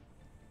Concordia.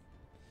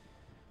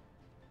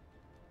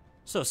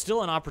 So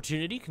still an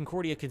opportunity.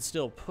 Concordia can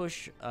still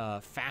push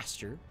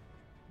faster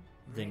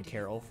than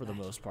Carroll for the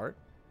most part,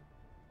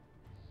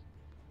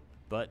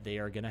 but they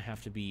are going to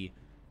have to be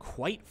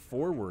quite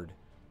forward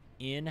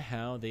in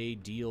how they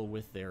deal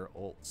with their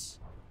ults.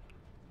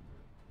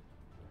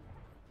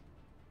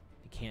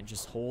 They can't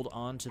just hold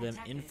on to them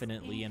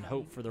infinitely and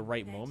hope for the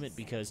right moment,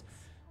 because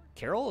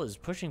Carroll is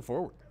pushing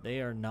forward.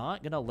 They are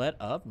not going to let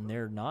up, and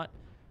they're not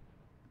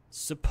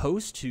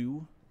supposed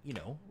to,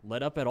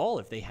 let up at all.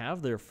 If they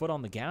have their foot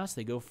on the gas,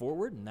 they go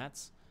forward, and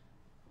that's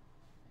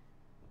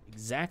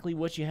exactly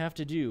what you have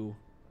to do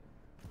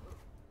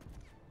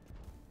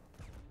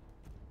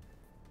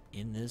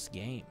in this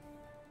game.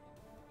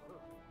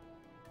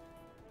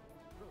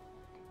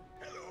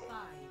 5,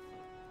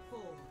 4,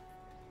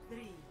 3,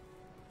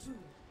 2,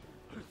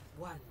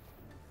 1.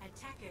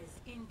 Attackers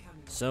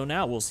incoming. So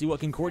now we'll see what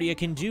Concordia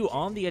can do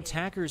on the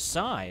attacker's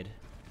side.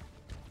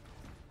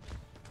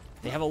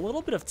 They have a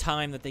little bit of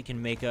time that they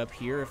can make up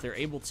here if they're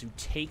able to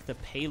take the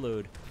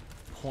payload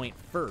point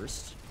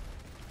first.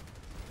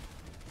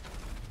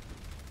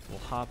 We'll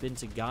hop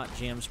into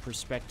Gotjam's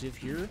perspective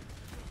here,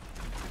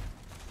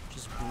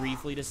 just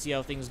briefly to see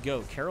how things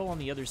go. Carroll on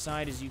the other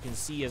side, as you can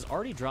see, has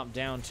already dropped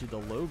down to the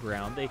low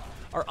ground. They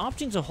are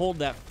opting to hold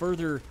that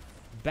further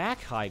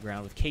back high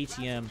ground with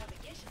KTM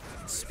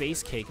and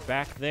Space Cake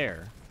back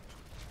there.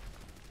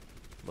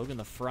 Logan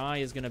the Fry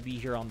is going to be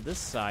here on this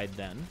side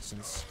then,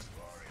 since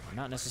we're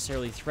not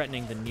necessarily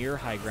threatening the near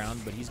high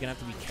ground, but he's going to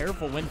have to be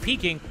careful when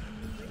peeking.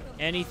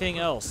 Anything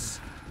else,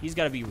 he's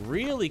got to be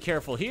really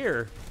careful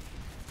here.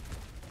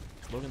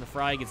 Logan the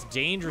Fry gets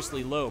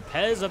dangerously low.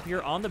 Pez up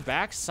here on the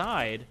back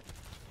side.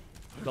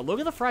 But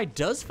Logan the Fry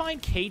does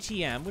find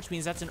KTM, which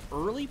means that's an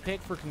early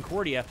pick for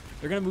Concordia.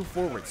 They're going to move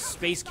forward.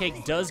 Space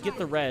Cake does get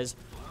the res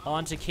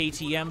onto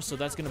KTM, so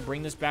that's going to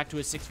bring this back to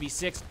a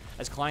 6v6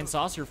 as Klein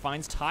Saucer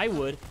finds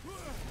Tywood.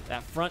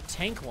 That front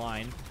tank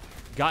line.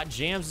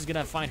 Gotjams is going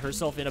to find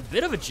herself in a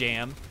bit of a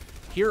jam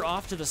here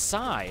off to the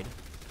side.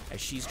 As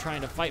she's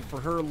trying to fight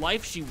for her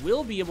life, she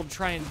will be able to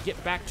try and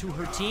get back to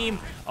her team.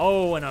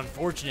 Oh, and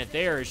unfortunate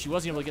there. She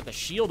wasn't able to get the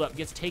shield up.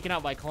 Gets taken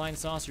out by Klein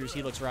Saucer's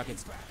Helix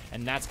Rockets.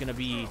 And that's going to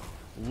be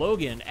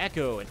Logan,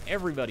 Echo, and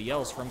everybody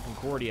else from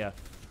Concordia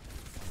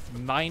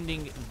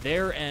minding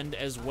their end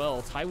as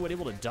well. Tywood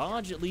able to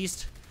dodge at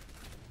least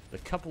the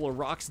couple of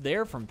rocks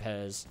there from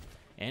Pez.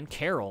 And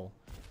Carroll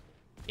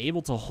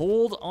able to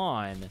hold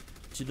on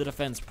to the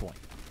defense point.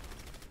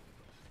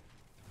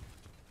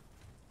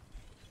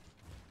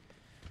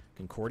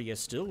 Concordia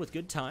still with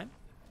good time.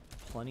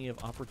 Plenty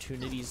of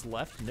opportunities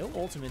left. No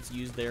ultimates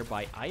used there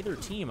by either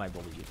team, I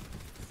believe.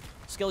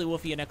 Skelly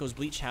Wolfie and Echo's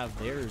Bleach have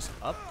theirs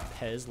up.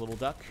 Pez, Little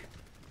Duck,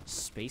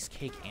 Space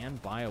Cake,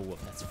 and Biowolf.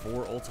 That's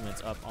 4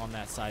 ultimates up on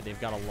that side. They've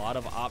got a lot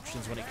of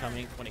options when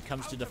it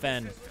comes to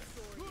defend.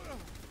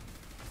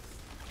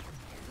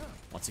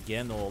 Once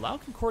again, they'll allow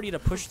Concordia to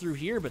push through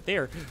here, but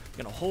they're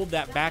going to hold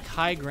that back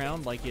high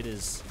ground like it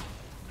is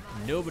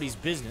nobody's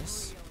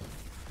business.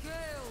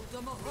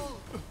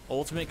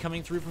 Ultimate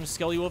coming through from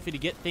Skelly Wolfie to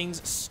get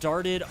things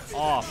started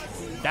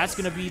off. That's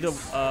going to be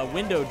the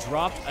window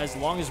dropped as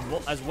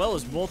well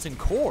as Molten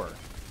Core.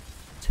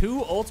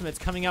 2 ultimates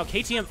coming out.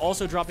 KTM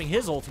also dropping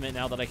his ultimate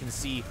now that I can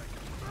see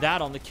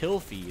that on the kill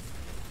feed.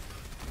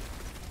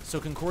 So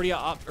Concordia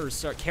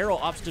Carroll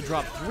opts to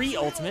drop 3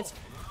 ultimates.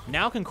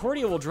 Now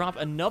Concordia will drop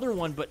another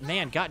one, but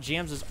man, Got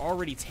Jams is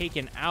already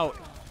taken out.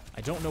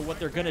 I don't know what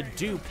they're going to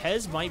do.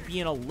 Pez might be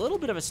in a little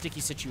bit of a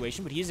sticky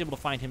situation, but he is able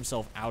to find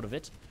himself out of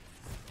it.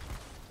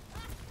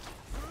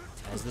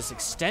 As this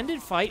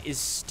extended fight is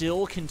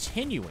still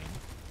continuing.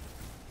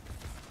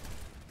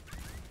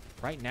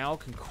 Right now,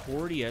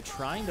 Concordia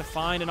trying to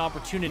find an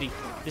opportunity.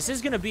 This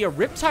is going to be a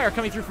Riptire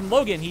coming through from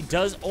Logan. He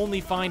does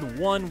only find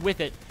one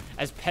with it,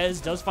 as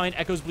Pez does find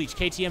Echo's Bleach.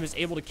 KTM is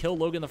able to kill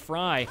Logan the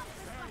Fry.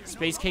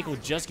 Space Cake will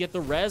just get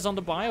the res on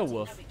the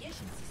Biowolf,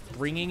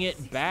 bringing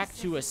it back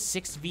to a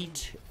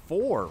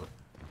 6v4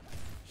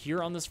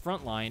 here on this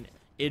front line.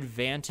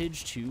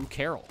 Advantage to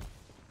Carroll.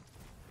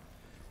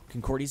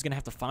 Concordia's going to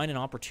have to find an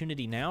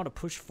opportunity now to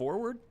push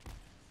forward.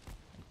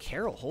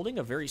 Carroll holding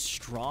a very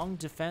strong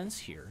defense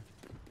here,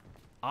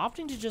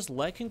 opting to just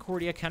let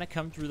Concordia kind of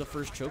come through the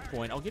first choke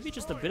point. I'll give you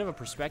just a bit of a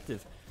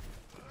perspective.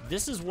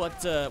 This is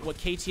what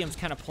KTM's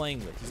kind of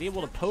playing with. He's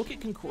able to poke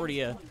at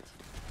Concordia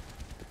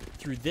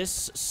through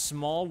this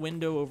small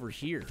window over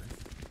here.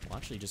 We'll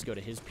actually just go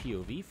to his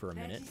POV for a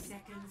minute,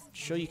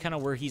 show you kind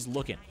of where he's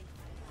looking.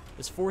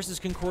 This forces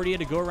Concordia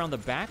to go around the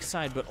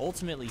backside, but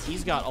ultimately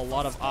he's got a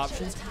lot of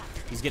options.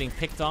 He's getting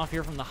picked off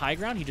here from the high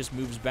ground. He just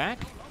moves back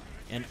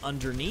and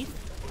underneath.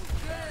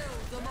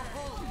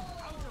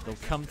 They'll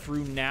come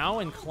through now,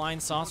 and Klein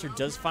Saucer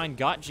does find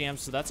Got Jam,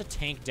 so that's a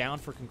tank down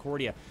for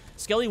Concordia.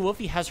 Skelly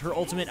Wolfie has her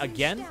ultimate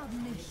again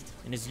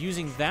and is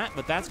using that,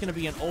 but that's going to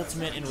be an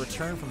ultimate in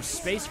return from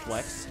Space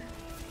Flex.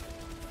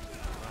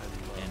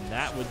 And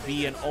that would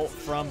be an ult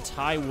from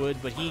Tywood,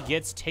 but he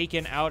gets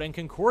taken out, and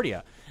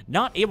Concordia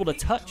not able to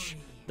touch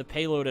the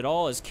payload at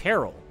all, as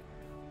Carroll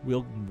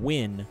will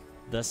win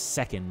the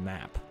second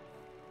map.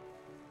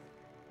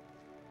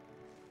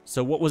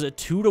 So what was a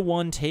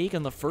 2-1 take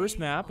on the first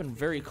map, and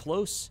very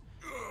close.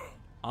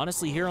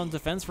 Honestly, here on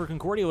defense for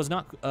Concordia was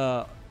not,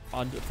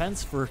 on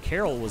defense for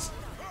Carroll was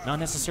not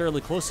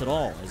necessarily close at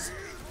all, as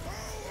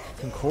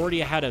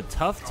Concordia had a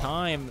tough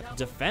time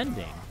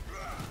defending,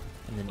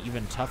 and an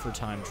even tougher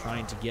time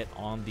trying to get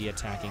on the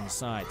attacking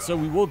side. So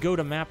we will go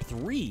to map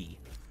 3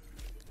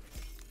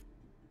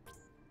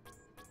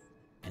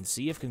 and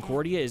see if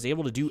Concordia is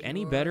able to do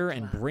any better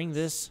and bring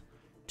this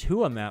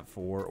to a map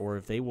 4, or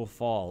if they will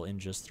fall in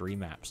just 3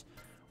 maps.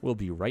 We'll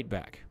be right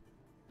back.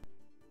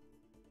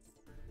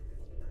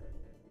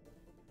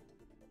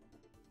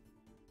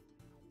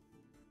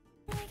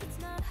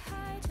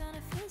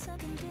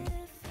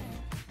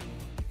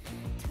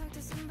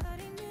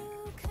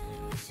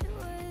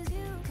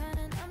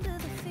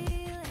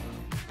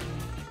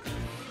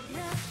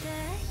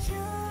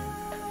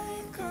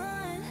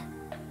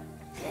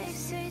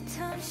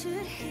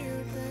 Should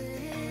heal, but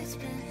it's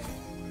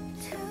been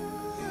too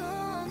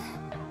long.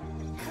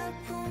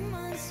 Couple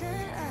months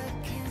and I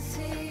can't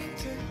seem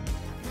to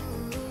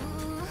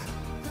move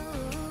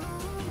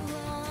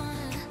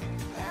on.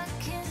 I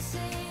can't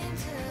seem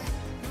to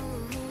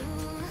move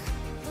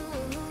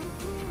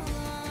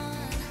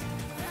on.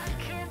 I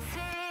can't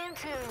seem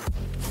to.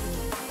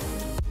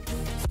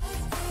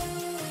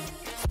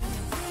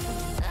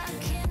 I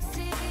can't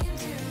seem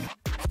to.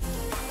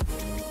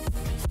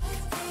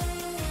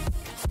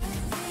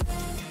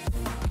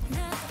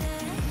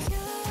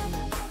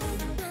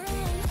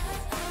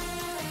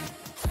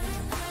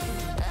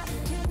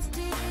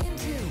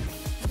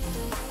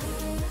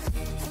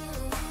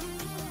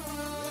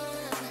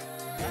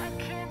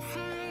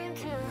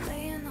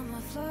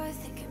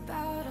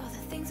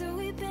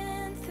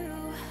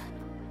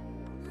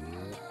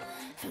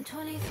 From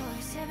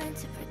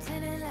 24/7 to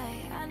pretending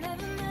like I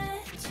never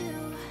met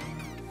you.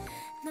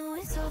 No,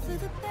 it's all for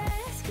the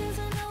best, cause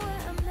I know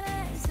we're a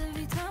mess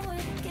every time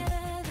we're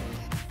together.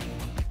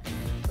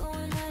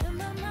 Going out of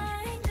my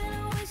mind, and I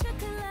wish I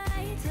could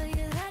lie, tell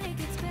you that it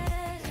gets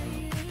better.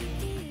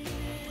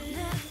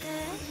 Now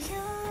that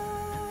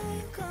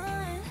you're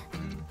gone,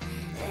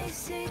 they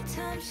say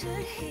time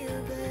should heal,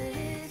 but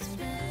it's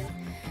been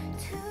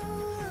too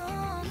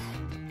long.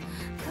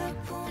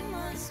 Couple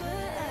months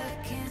where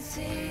I can't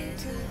seem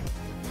to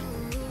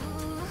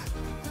move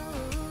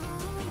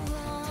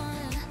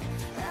on.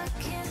 I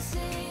can't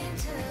seem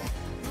to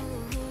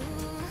move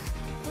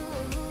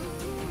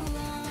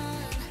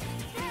on.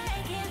 I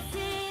can't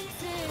seem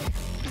to.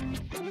 I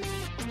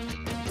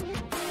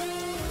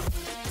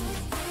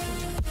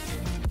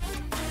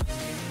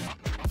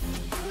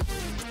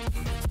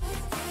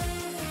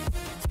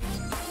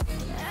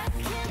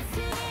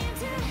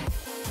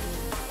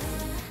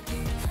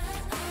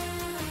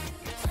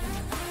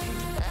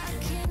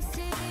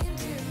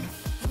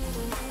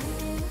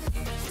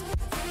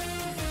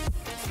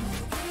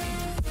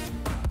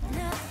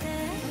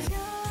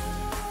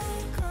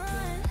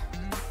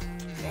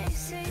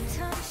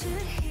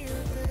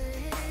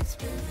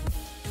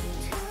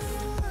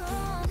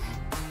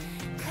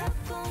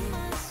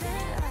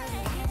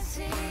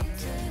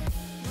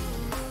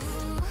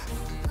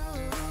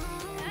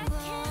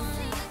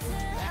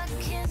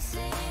can't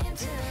seem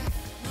to.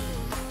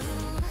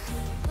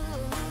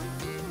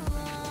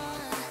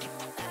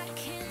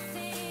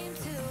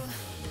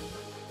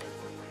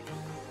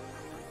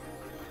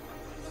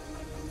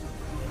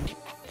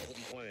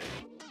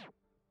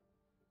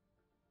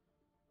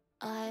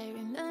 I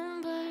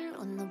remember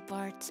when the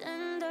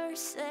bartender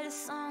said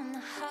it's on the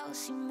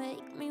house. You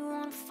make me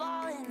wanna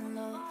fall in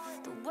love.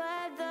 The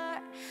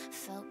weather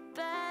felt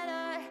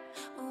better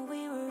when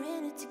we were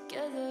in it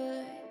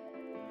together.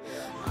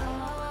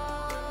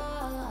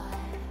 Oh,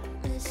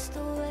 I miss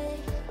the way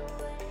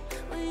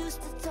we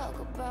used to talk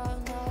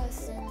about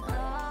nothing.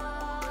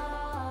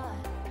 I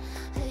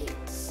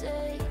hate to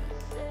say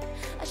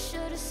I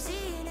should have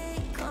seen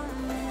it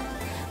coming.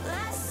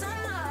 Last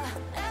summer,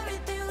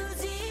 everything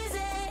was easy.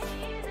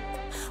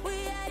 We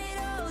had it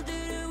all,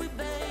 didn't we,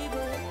 babe?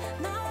 But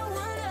no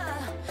wonder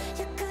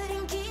you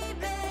couldn't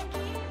keep it.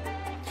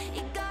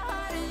 It got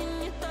harder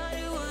than you thought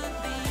it would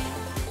be.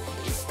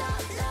 You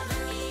stopped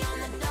loving me on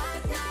the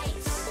dark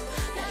nights.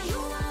 Now you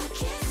won't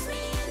kiss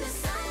me in the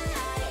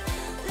sunlight.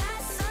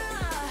 Last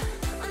summer,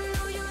 I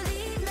know you'll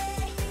leave me.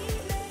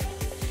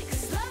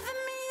 'Cause loving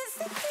me is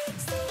the key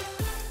to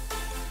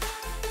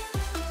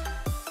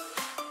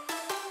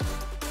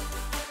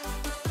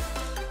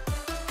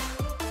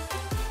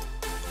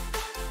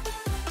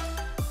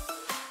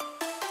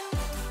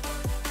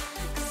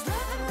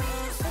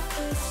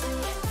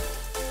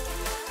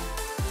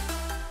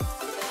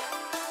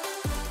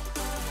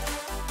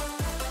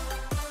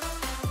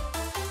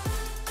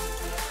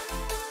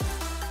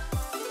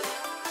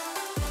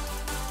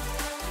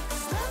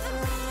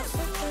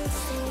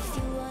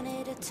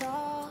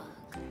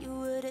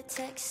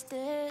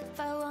texted. If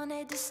I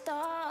wanted to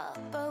stop,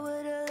 I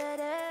would've let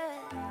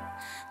it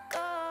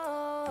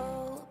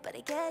go. But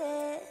I get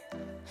it,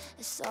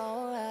 it's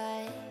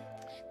alright.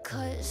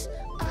 'Cause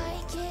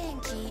I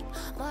can't keep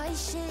my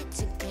shit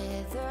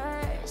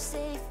together.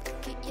 Say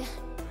fuck it, you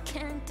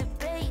can't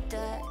debate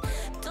that.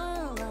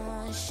 Don't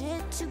want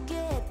shit to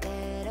get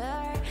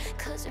better,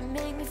 'cause it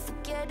made me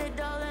forget it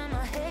all and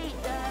I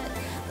hate that.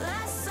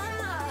 Last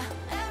summer,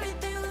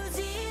 everything was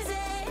easy.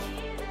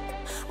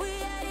 We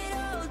had it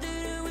all,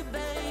 didn't we,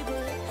 babe?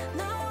 But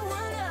no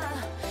wonder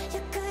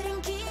you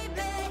couldn't keep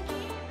it.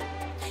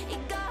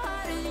 It got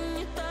harder than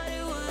you thought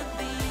it would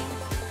be.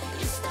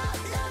 You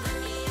stopped loving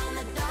me on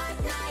the dark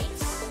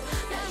nights.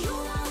 Now you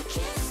won't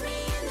kiss me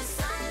in the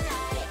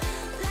sunlight.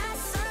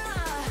 Last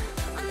summer,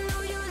 I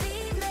know you'll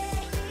leave me.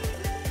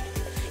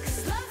 'Cause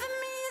loving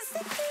me is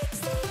the key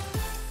to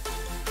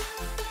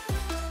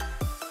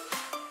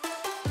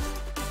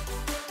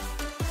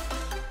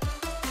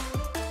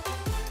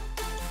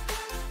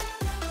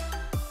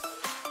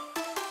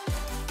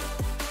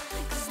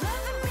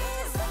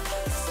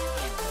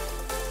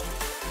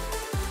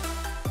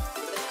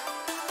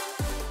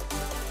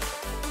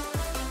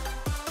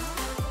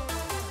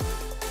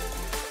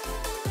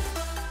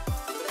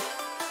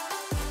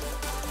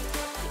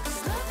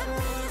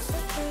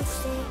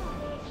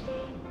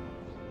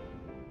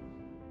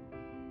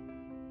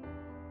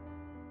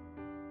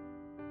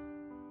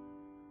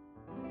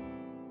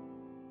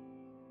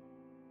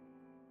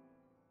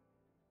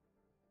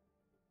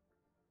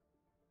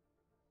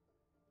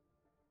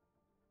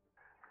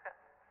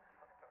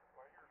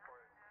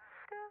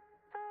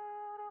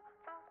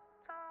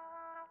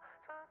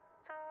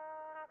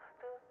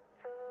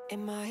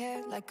in my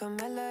head like a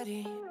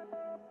melody.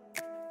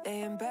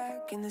 Laying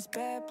back in this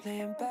bed,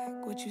 playing back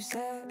what you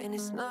said, and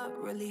it's not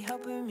really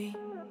helping me.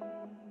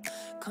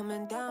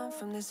 Coming down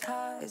from this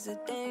high is a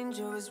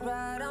dangerous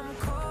ride. I'm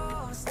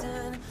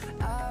coasting,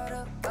 out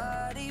of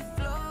body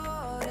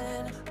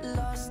floating,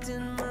 lost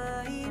in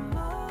my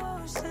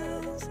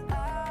emotions.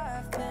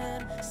 I've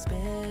been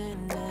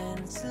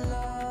spinning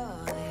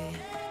slowly,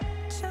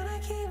 trying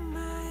to keep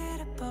my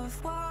head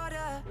above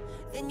water.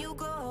 Then you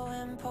go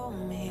and pull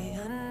me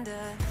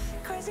under.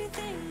 Crazy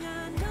thing,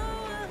 I know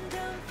I'm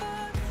done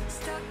for.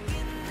 Stuck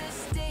in this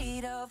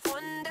state of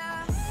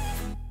wonder.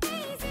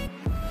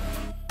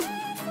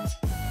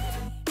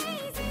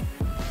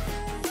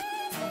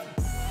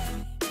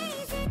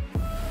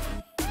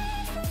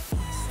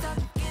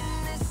 Stuck in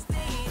this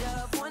state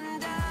of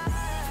wonder,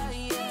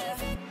 yeah.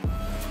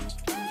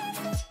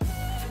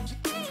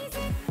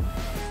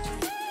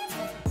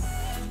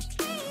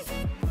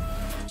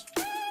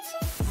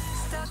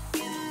 Stuck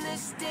in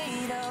this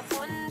state of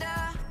wonder.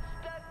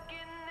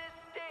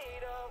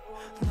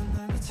 넌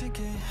날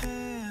미치게 해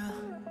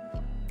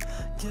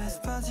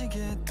Yes 빠지게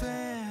돼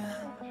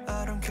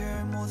I don't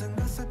care 모든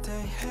것을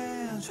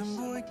대해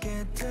전부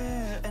있게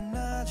돼 And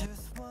I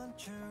just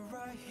want you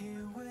right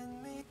here with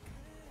me.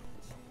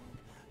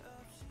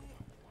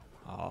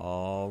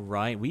 All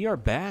right, we are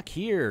back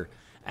here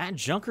at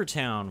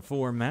Junkertown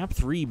for Map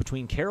 3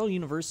 between Carroll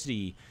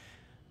University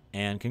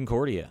and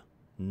Concordia,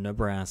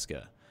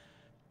 Nebraska.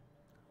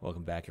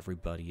 Welcome back,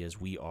 everybody, as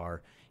we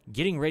are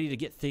getting ready to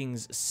get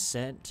things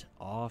sent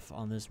off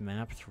on this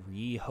Map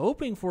 3,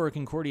 hoping for a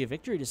Concordia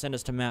victory to send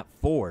us to Map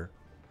 4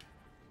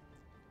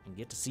 and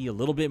get to see a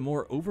little bit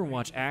more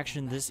Overwatch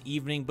action this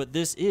evening, but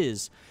this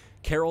is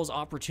Carroll's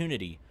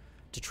opportunity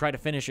to try to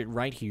finish it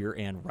right here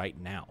and right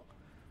now.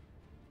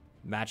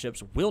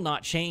 Matchups will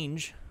not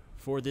change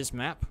for this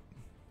map.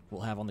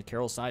 We'll have on the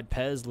Carroll side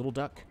Pez, Little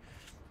Duck,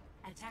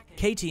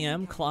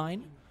 KTM,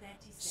 Klein,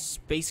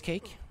 Space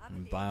Cake,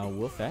 and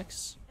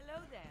BioWolfX.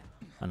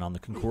 And on the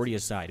Concordia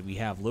side, we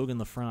have Logan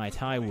the Fry,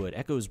 Tywood,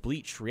 Echoes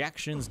Bleach,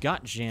 Reactions,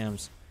 Got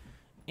Jams,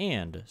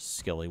 and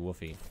Skelly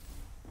Woofy.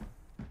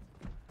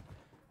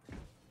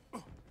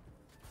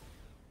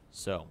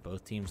 So,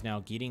 both teams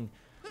now getting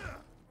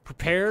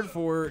prepared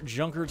for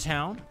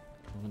Junkertown.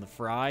 Logan the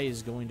Fry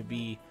is going to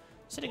be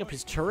setting up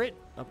his turret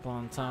up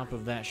on top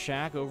of that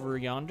shack over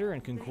yonder,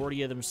 and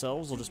Concordia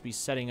themselves will just be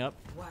setting up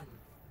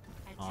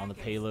on the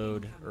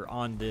payload, or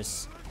on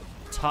this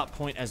top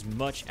point as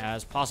much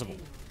as possible.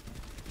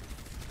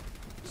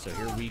 So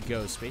here we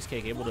go. Space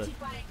Cake able to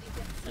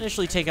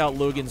initially take out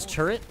Logan's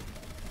turret.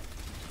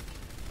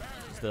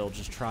 They'll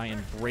just try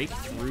and break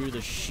through the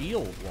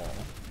shield wall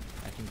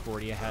that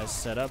Concordia has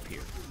set up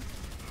here.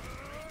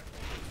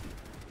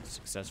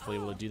 Successfully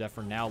able to do that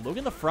for now.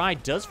 Logan the Fry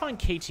does find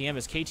KTM,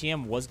 as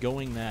KTM was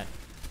going that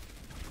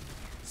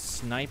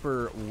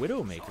sniper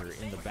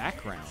Widowmaker in the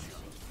background.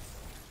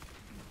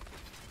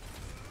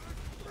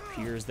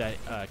 Appears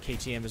that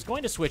KTM is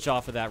going to switch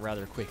off of that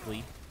rather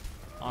quickly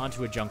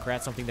onto a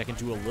Junkrat, something that can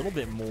do a little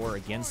bit more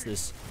against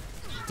this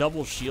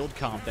double shield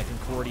comp that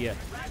Concordia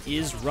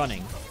is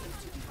running.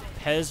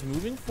 Pez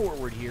moving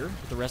forward here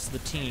with the rest of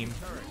the team,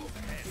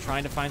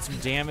 trying to find some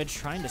damage,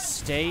 trying to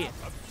stay in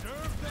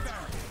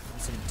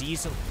some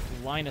decent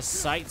line of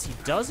sights. He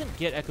doesn't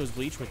get Echo's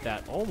Bleach with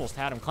that. Almost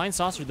had him. Klein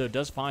Saucer, though,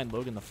 does find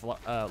Logan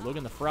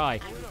the Fry.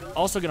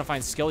 Also going to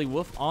find Skelly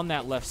Wolf on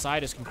that left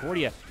side, as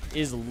Concordia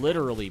is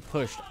literally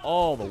pushed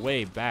all the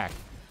way back.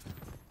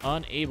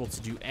 Unable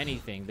to do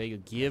anything. They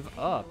give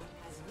up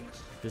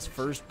this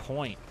first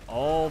point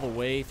all the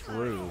way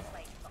through.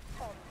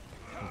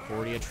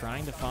 Concordia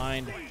trying to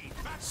find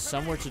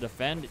somewhere to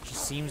defend. It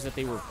just seems that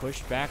they were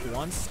pushed back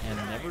once and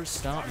never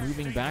stopped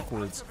moving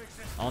backwards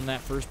on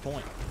that first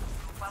point.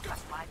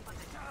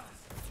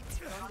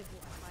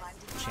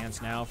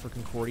 Chance now for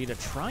Concordia to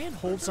try and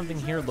hold something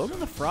here. Logan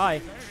the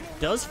Fry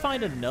does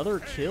find another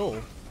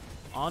kill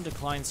onto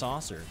Klein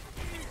Saucer.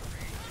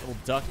 Little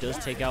Duck does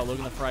take out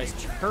Logan the Fry's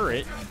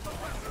turret.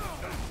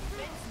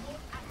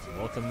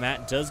 Welcome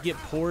Mat does get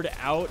poured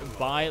out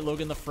by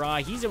Logan the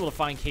Fry. He's able to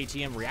find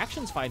KTM.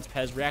 Reactions finds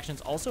Pez.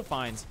 Reactions also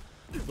finds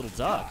Little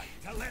Duck.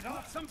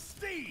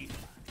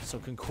 So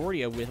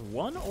Concordia, with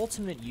one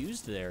ultimate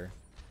used there,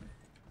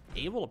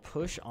 able to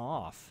push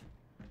off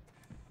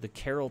the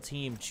Carroll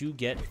team to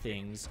get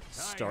things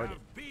started.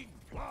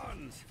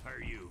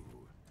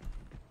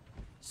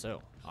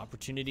 So,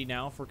 opportunity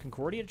now for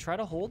Concordia to try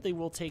to hold. They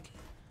will take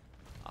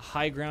a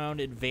high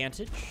ground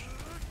advantage,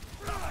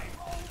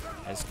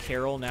 as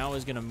Carroll now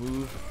is going to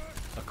move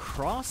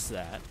across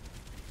that,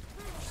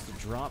 just to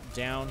drop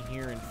down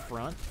here in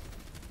front.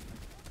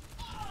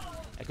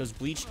 Echoes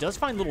Bleach does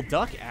find Little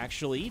Duck,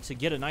 actually, to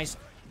get a nice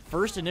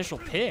first initial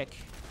pick.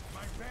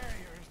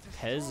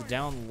 Pez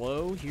down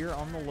low here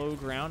on the low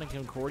ground, and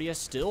Concordia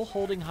still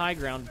holding high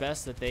ground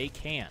best that they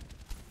can.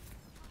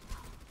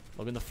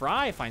 Logan the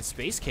Fry finds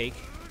Space Cake.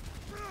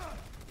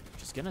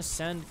 Just gonna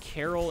send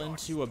Carroll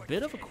into a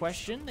bit of a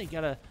question. They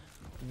gotta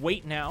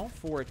wait now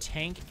for a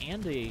tank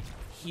and a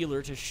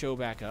healer to show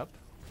back up.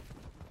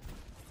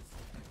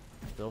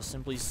 They'll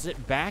simply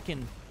sit back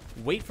and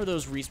wait for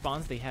those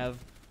respawns. They have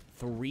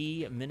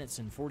 3 minutes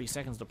and 40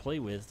 seconds to play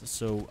with,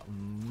 so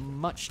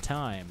much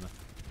time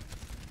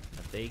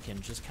that they can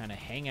just kind of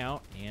hang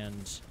out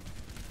and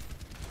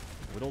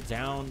whittle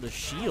down the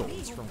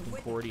shields from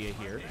Concordia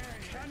here.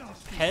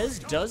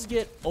 Pez does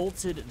get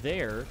ulted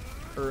there,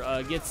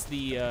 or gets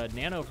the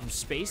nano from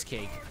Space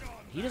Cake.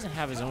 He doesn't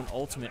have his own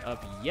ultimate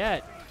up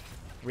yet.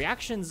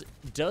 Reactions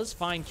does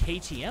find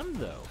KTM,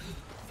 though,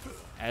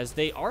 as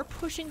they are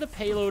pushing the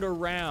payload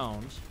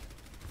around.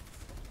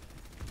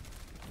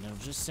 And they'll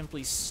just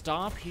simply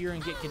stop here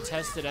and get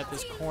contested at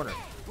this corner.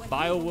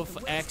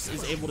 Biowolf X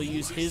is able to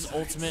use his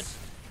ultimate,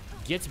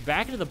 gets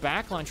back into the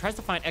back line, tries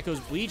to find Echo's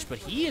Bleach, but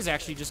he is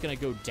actually just going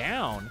to go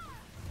down.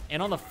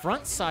 And on the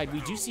front side,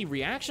 we do see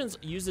Reactions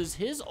uses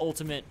his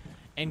ultimate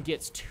and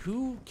gets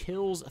 2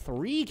 kills,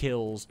 3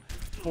 kills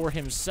for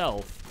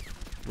himself.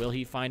 Will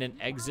he find an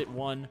exit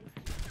one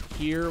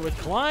here with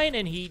Klein?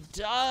 And he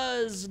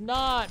does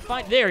not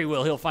find... There he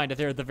will. He'll find it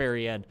there at the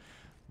very end.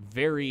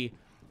 Very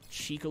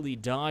cheekily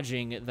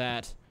dodging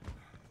that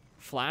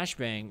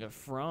flashbang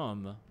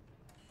from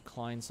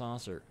Klein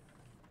Saucer.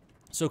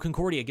 So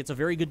Concordia gets a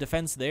very good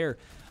defense there.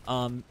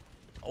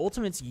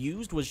 Ultimates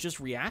used was just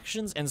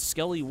Reactions and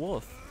Skelly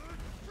Wolf.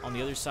 On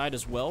the other side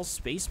as well,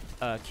 Space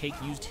Cake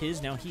used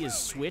his. Now he is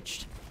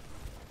switched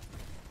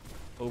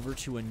over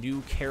to a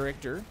new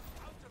character.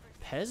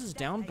 Pez is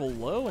down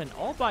below and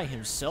all by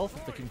himself,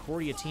 if the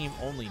Concordia team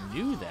only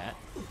knew that.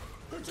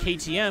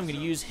 KTM going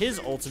to use his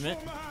ultimate.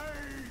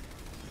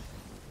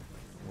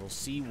 We'll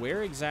see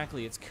where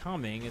exactly it's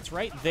coming. It's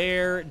right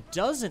there.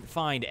 Doesn't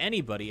find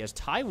anybody, as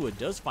Tywood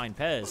does find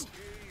Pez.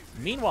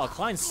 Meanwhile,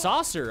 Klein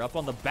Saucer up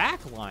on the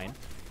back line.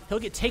 He'll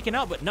get taken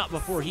out, but not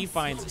before he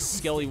finds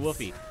Skelly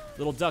Woofy.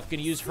 Little Duck going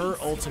to use her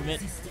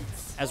ultimate,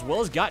 as well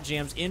as Got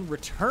Jams in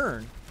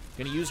return.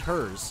 Going to use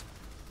hers.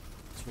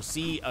 So we'll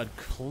see a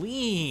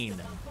clean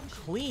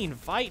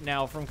fight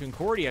now from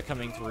Concordia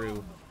coming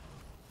through.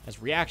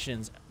 As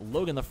reactions,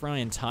 Logan the Fry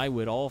and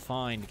Tywood all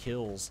find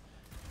kills.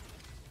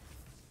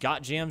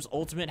 Got Jam's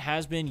ultimate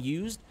has been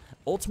used.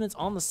 Ultimate's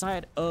on the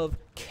side of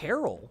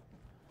Carroll.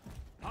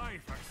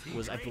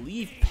 Was, I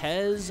believe,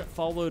 Pez,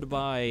 followed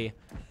by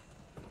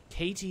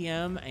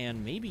KTM,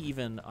 and maybe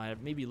even,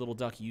 maybe Little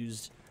Duck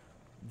used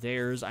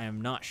theirs. I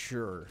am not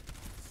sure.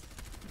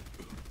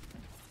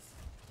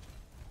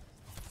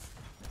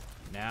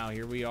 Now,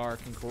 here we are,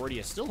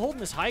 Concordia, still holding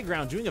this high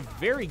ground, doing a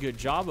very good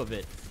job of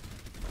it.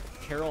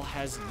 Carroll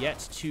has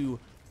yet to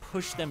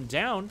push them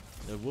down.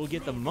 They will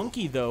get the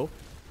monkey, though,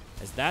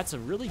 as that's a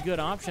really good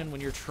option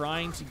when you're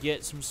trying to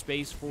get some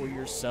space for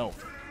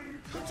yourself.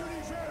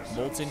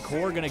 Molten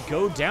Core gonna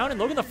go down, and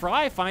Logan the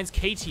Fry finds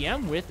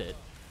KTM with it.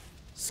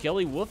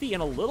 Skelly Woofy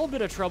in a little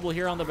bit of trouble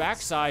here on the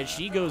backside.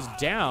 She goes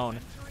down,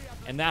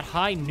 and that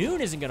High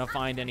Noon isn't gonna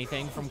find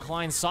anything from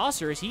Klein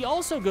Saucer, as he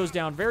also goes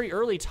down very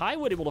early.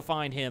 Tywood able to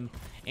find him,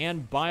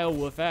 and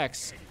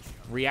BioWoofX.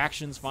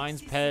 Reactions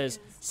finds Pez.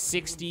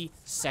 60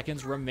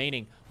 seconds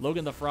remaining.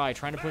 Logan the Fry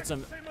trying to put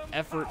some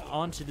effort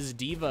onto this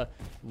diva.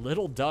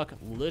 Little Duck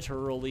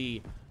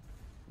literally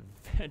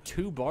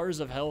 2 bars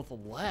of health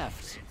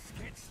left.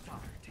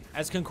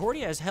 As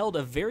Concordia has held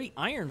a very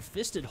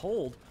iron-fisted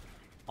hold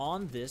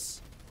on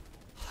this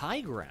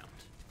high ground.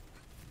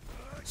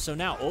 So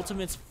now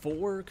ultimates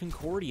for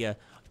Concordia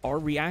are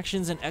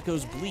Reactions and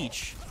Echo's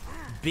Bleach.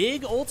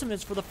 Big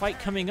ultimates for the fight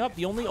coming up.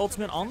 The only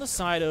ultimate on the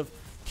side of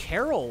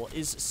Carroll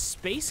is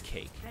Space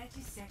Cake,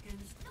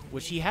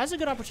 which he has a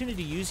good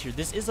opportunity to use here.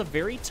 This is a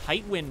very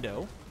tight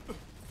window.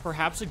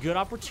 Perhaps a good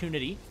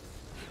opportunity.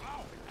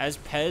 As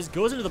Pez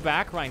goes into the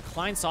back line,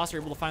 Klein Saucer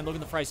able to find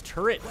Logan the Fry's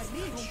turret.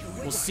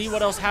 We'll see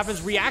what else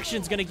happens.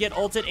 Reaction's gonna get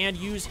ulted and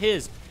use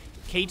his.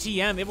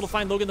 KTM able to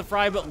find Logan the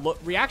Fry,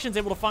 but Reaction's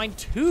able to find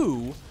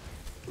 2.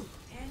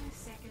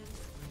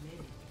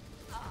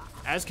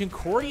 As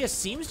Concordia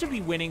seems to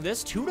be winning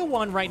this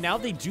 2-1 right now.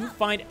 They do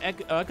find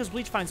Echo's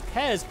Bleach finds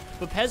Pez,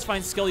 but Pez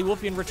finds Skelly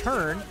Woofy in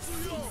return.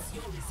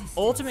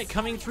 Ultimate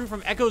coming through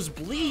from Echo's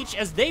Bleach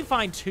as they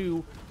find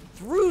 2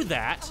 through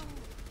that.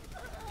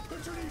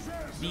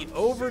 The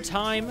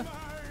overtime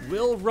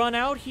will run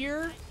out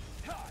here.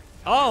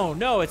 Oh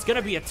no, it's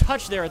gonna be a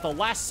touch there at the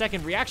last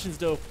second. Reactions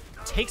though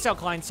takes out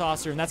Klein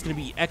Saucer, and that's gonna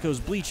be Echo's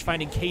Bleach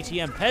finding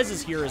KTM. Pez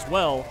is here as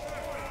well.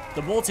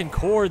 The Molten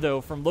Core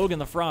though from Logan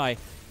the Fry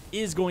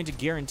is going to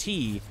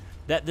guarantee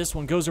that this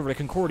one goes over to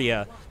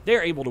Concordia.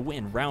 They're able to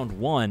win round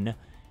 1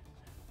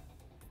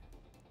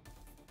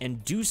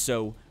 and do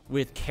so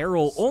with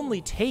Carroll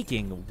only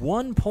taking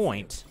 1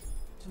 point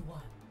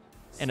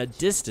and a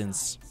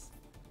distance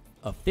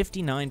of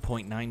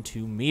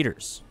 59.92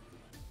 meters.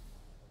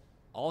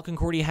 All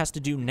Concordia has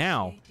to do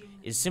now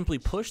is simply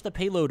push the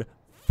payload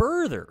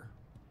further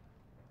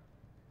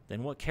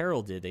than what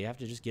Carroll did. They have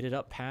to just get it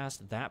up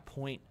past that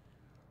point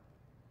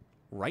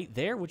right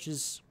there, which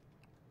is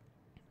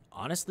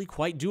honestly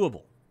quite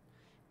doable.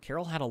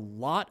 Carroll had a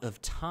lot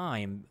of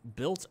time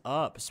built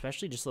up,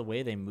 especially just the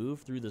way they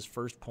moved through this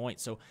first point.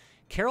 So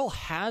Carroll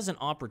has an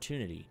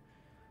opportunity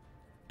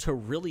to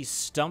really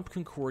stump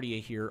Concordia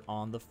here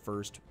on the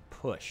first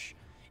push.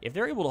 If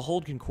they're able to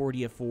hold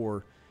Concordia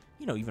for,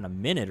 you know, even a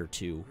minute or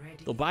two,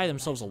 they'll buy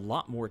themselves a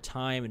lot more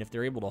time, and if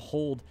they're able to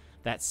hold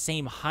that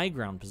same high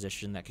ground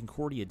position that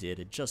Concordia did,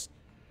 it just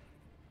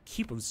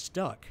keep them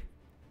stuck.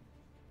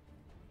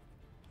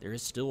 There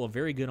is still a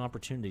very good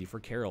opportunity for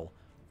Carroll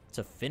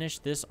to finish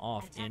this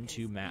off in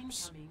 2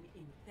 maps.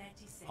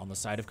 On the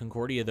side of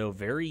Concordia, though,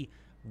 very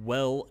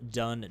well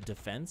done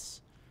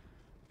defense,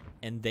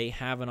 and they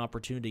have an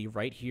opportunity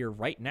right here,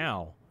 right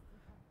now,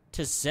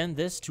 to send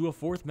this to a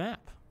 4th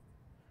map,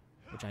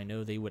 which I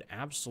know they would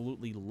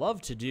absolutely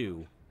love to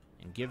do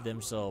and give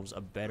themselves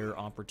a better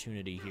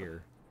opportunity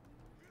here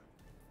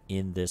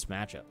in this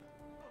matchup.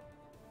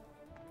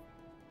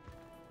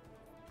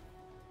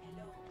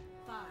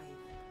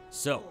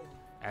 So,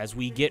 as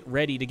we get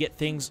ready to get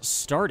things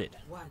started,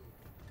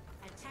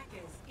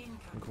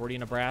 Concordia,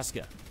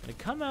 Nebraska, going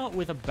to come out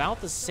with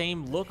about the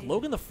same look.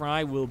 Logan the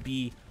Fry will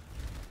be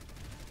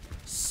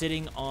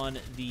sitting on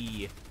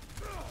the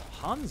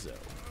Hanzo.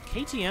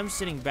 KTM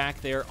sitting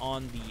back there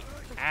on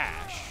the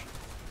Ash.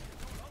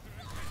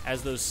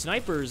 As those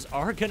snipers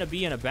are going to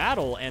be in a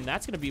battle, and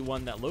that's going to be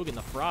one that Logan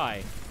the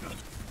Fry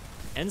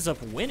ends up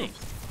winning.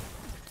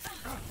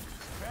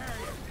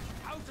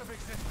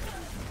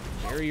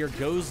 Barrier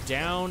goes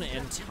down,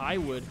 and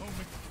Tywood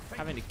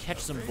having to catch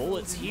some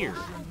bullets here.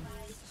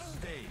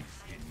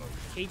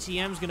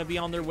 KTM's going to be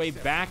on their way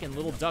back, and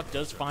Little Duck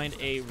does find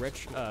a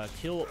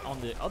kill on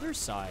the other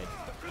side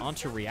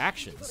onto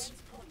Reactions.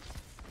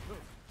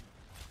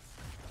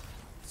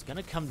 It's going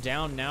to come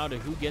down now to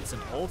who gets an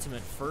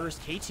ultimate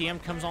first.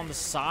 KTM comes on the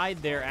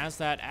side there as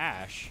that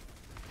Ash.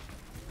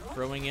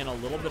 Throwing in a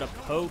little bit of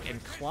poke,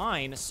 and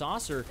Klein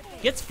Saucer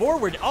gets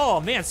forward. Oh,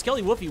 man,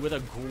 Skelly Woofy with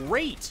a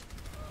great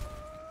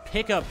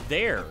pickup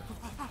there.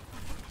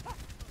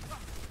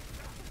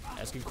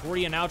 As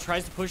Concordia now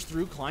tries to push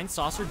through, Klein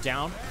Saucer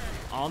down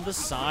on the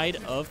side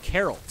of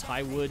Carroll.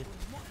 Tywood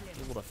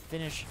able to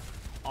finish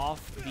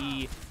off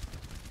the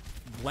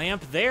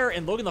lamp there,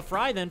 and Logan the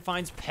Fry then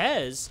finds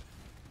Pez,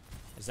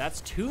 as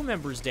that's 2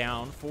 members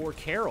down for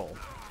Carroll.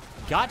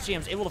 Got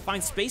Jam's able to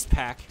find Space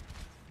Pack,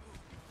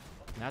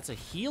 and that's a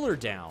healer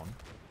down,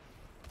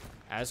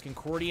 as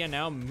Concordia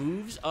now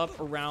moves up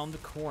around the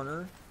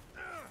corner,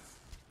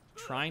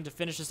 trying to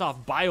finish this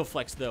off.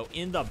 Bioflex, though,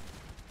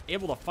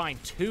 able to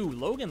find 2.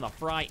 Logan the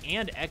Fry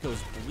and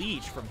Echo's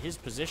Bleach from his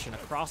position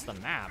across the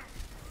map.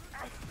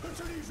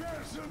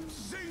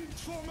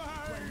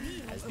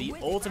 As the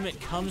ultimate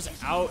comes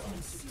out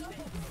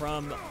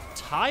from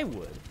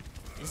Tywood,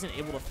 isn't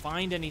able to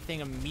find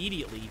anything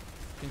immediately.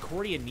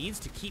 Concordia needs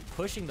to keep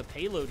pushing the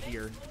payload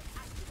here.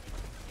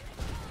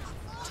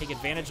 Take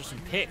advantage of some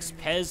picks.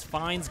 Pez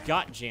finds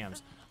Got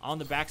Jams. On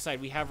the backside,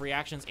 we have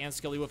reactions and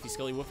Skelly Woofy.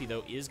 Skelly Woofy,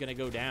 though, is going to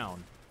go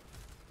down,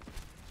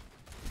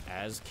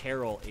 as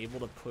Carroll able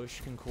to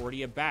push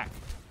Concordia back.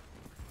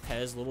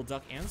 Pez, Little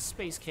Duck, and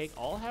Space Cake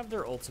all have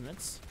their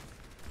ultimates.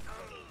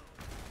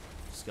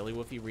 Skelly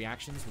Woofy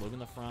reactions, Logan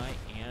the Fry,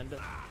 and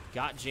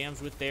Got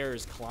Jams with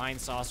theirs. Klein,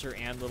 Saucer,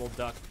 and Little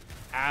Duck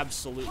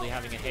absolutely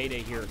having a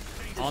heyday here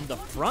on the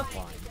front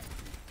line.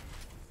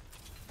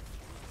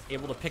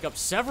 Able to pick up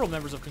several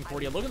members of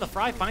Concordia. Logan the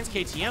Fry finds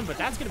KTM, but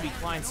that's going to be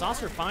Klein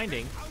Saucer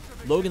finding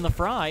Logan the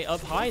Fry up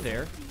high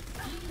there,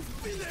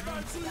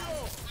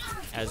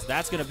 as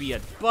that's going to be a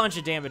bunch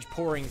of damage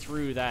pouring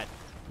through that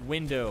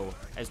window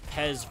as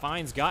Pez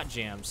finds Got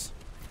Jams.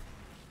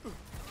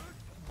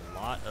 A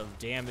lot of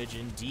damage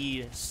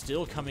indeed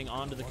still coming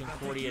onto the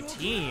Concordia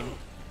team.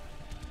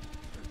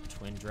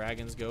 Twin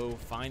Dragons go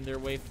find their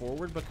way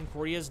forward, but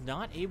Concordia is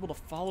not able to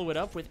follow it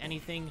up with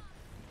anything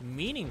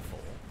meaningful.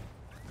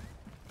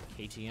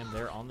 KTM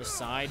there on the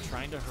side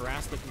trying to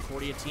harass the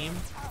Concordia team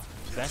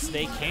best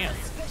they can.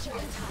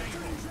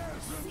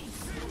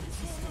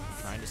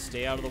 Trying to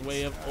stay out of the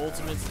way of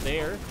ultimates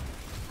there.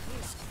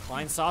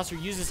 Klein Saucer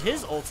uses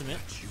his ultimate.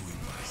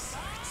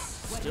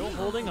 Still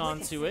holding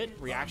on to it.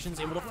 Reactions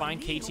able to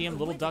find KTM.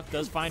 Little Duck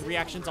does find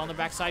reactions on the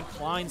backside.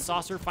 Klein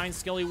Saucer finds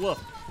Skelly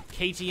Wolf.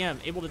 KTM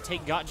able to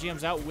take Got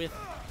Jams out with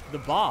the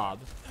Bob.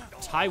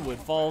 Tywood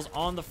falls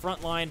on the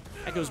front line.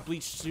 Echo's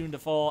Bleach soon to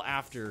fall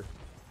after.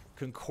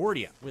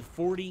 Concordia, with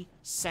 40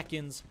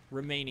 seconds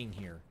remaining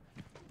here,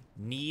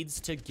 needs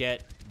to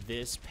get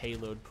this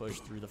payload push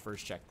through the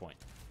first checkpoint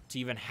to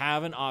even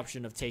have an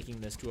option of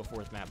taking this to a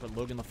 4th map, but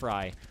Logan the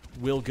Fry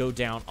will go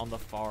down on the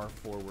far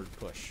forward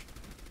push.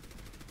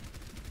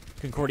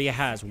 Concordia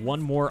has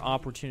one more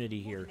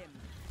opportunity here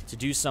to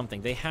do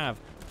something. They have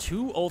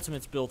 2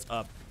 ultimates built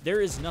up.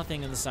 There is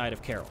nothing on the side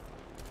of Carroll.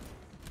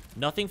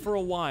 Nothing for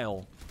a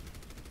while.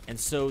 And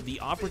so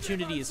the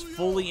opportunity is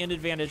fully in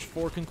advantage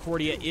for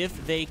Concordia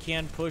if they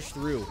can push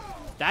through.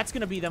 That's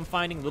going to be them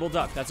finding Little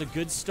Duck. That's a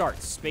good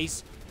start.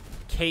 Space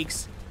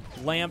Cake's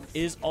lamp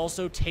is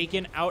also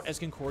taken out as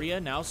Concordia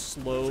now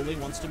slowly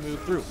wants to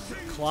move through.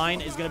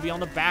 Klein is going to be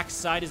on the back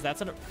side as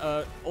that's an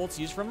ult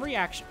used from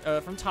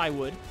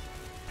Tywood.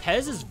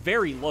 Pez is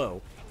very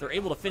low. If they're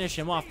able to finish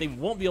him off, they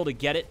won't be able to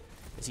get it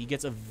as he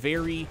gets a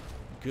very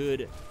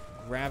good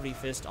gravity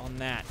fist on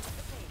that.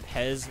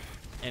 Pez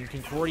and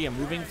Concordia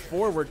moving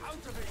forward.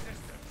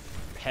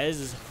 Pez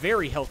is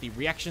very healthy.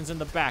 Reactions in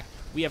the back.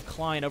 We have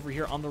Klein over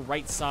here on the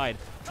right side,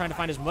 trying to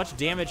find as much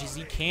damage as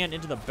he can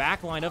into the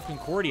back line of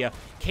Concordia.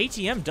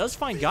 KTM does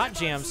find Got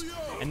Jams,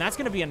 and that's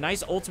going to be a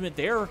nice ultimate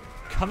there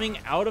coming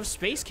out of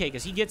Space Cake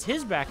as he gets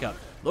his back up.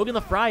 Logan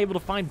the Fry able to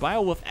find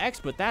Biowolf X,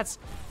 but that's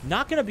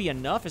not going to be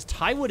enough as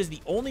Tywood is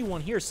the only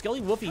one here.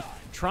 Skelly Woofy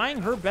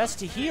trying her best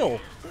to heal.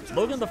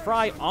 Logan the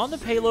Fry on the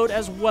payload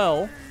as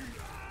well.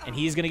 And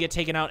he's going to get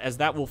taken out as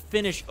that will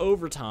finish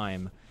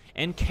overtime.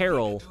 And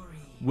Carroll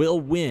will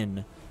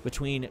win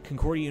between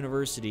Concordia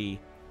University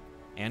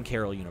and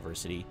Carroll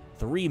University.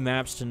 3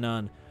 maps to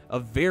none.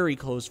 A very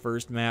close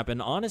first map. And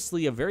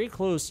honestly, a very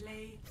close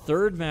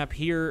 3rd map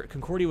here.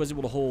 Concordia was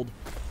able to hold,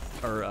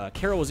 or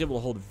Carroll was able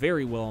to hold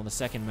very well on the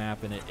 2nd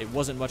map. And it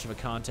wasn't much of a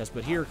contest.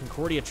 But here,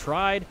 Concordia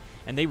tried.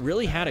 And they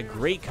really had a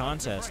great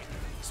contest.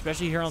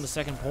 Especially here on the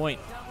 2nd point.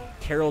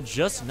 Carroll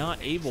just not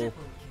able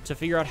to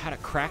figure out how to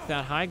crack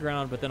that high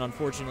ground, but then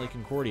unfortunately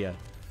Concordia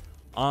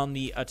on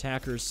the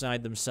attackers'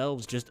 side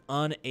themselves just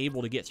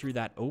unable to get through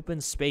that open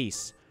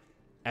space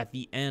at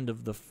the end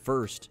of the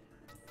first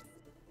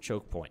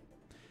choke point.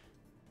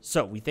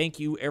 So we thank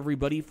you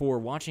everybody for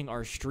watching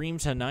our stream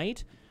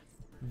tonight.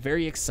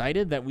 Very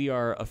excited that we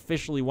are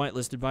officially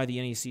whitelisted by the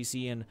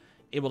NECC and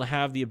able to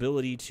have the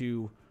ability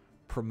to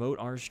promote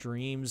our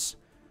streams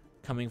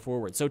coming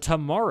forward. So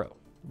tomorrow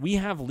we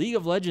have League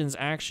of Legends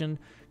action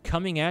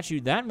coming at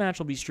you. That match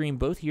will be streamed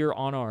both here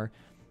on our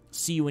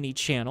CUNE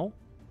channel,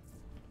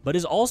 but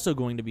is also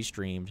going to be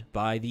streamed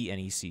by the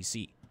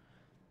NECC.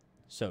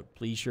 So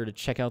please sure to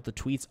check out the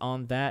tweets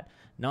on that.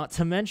 Not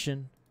to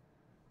mention,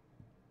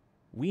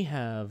 we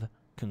have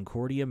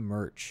Concordia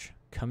merch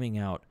coming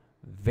out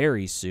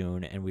very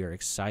soon, and we are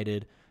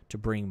excited to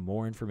bring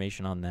more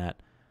information on that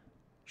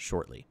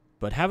shortly.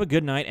 But have a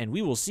good night, and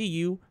we will see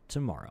you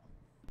tomorrow.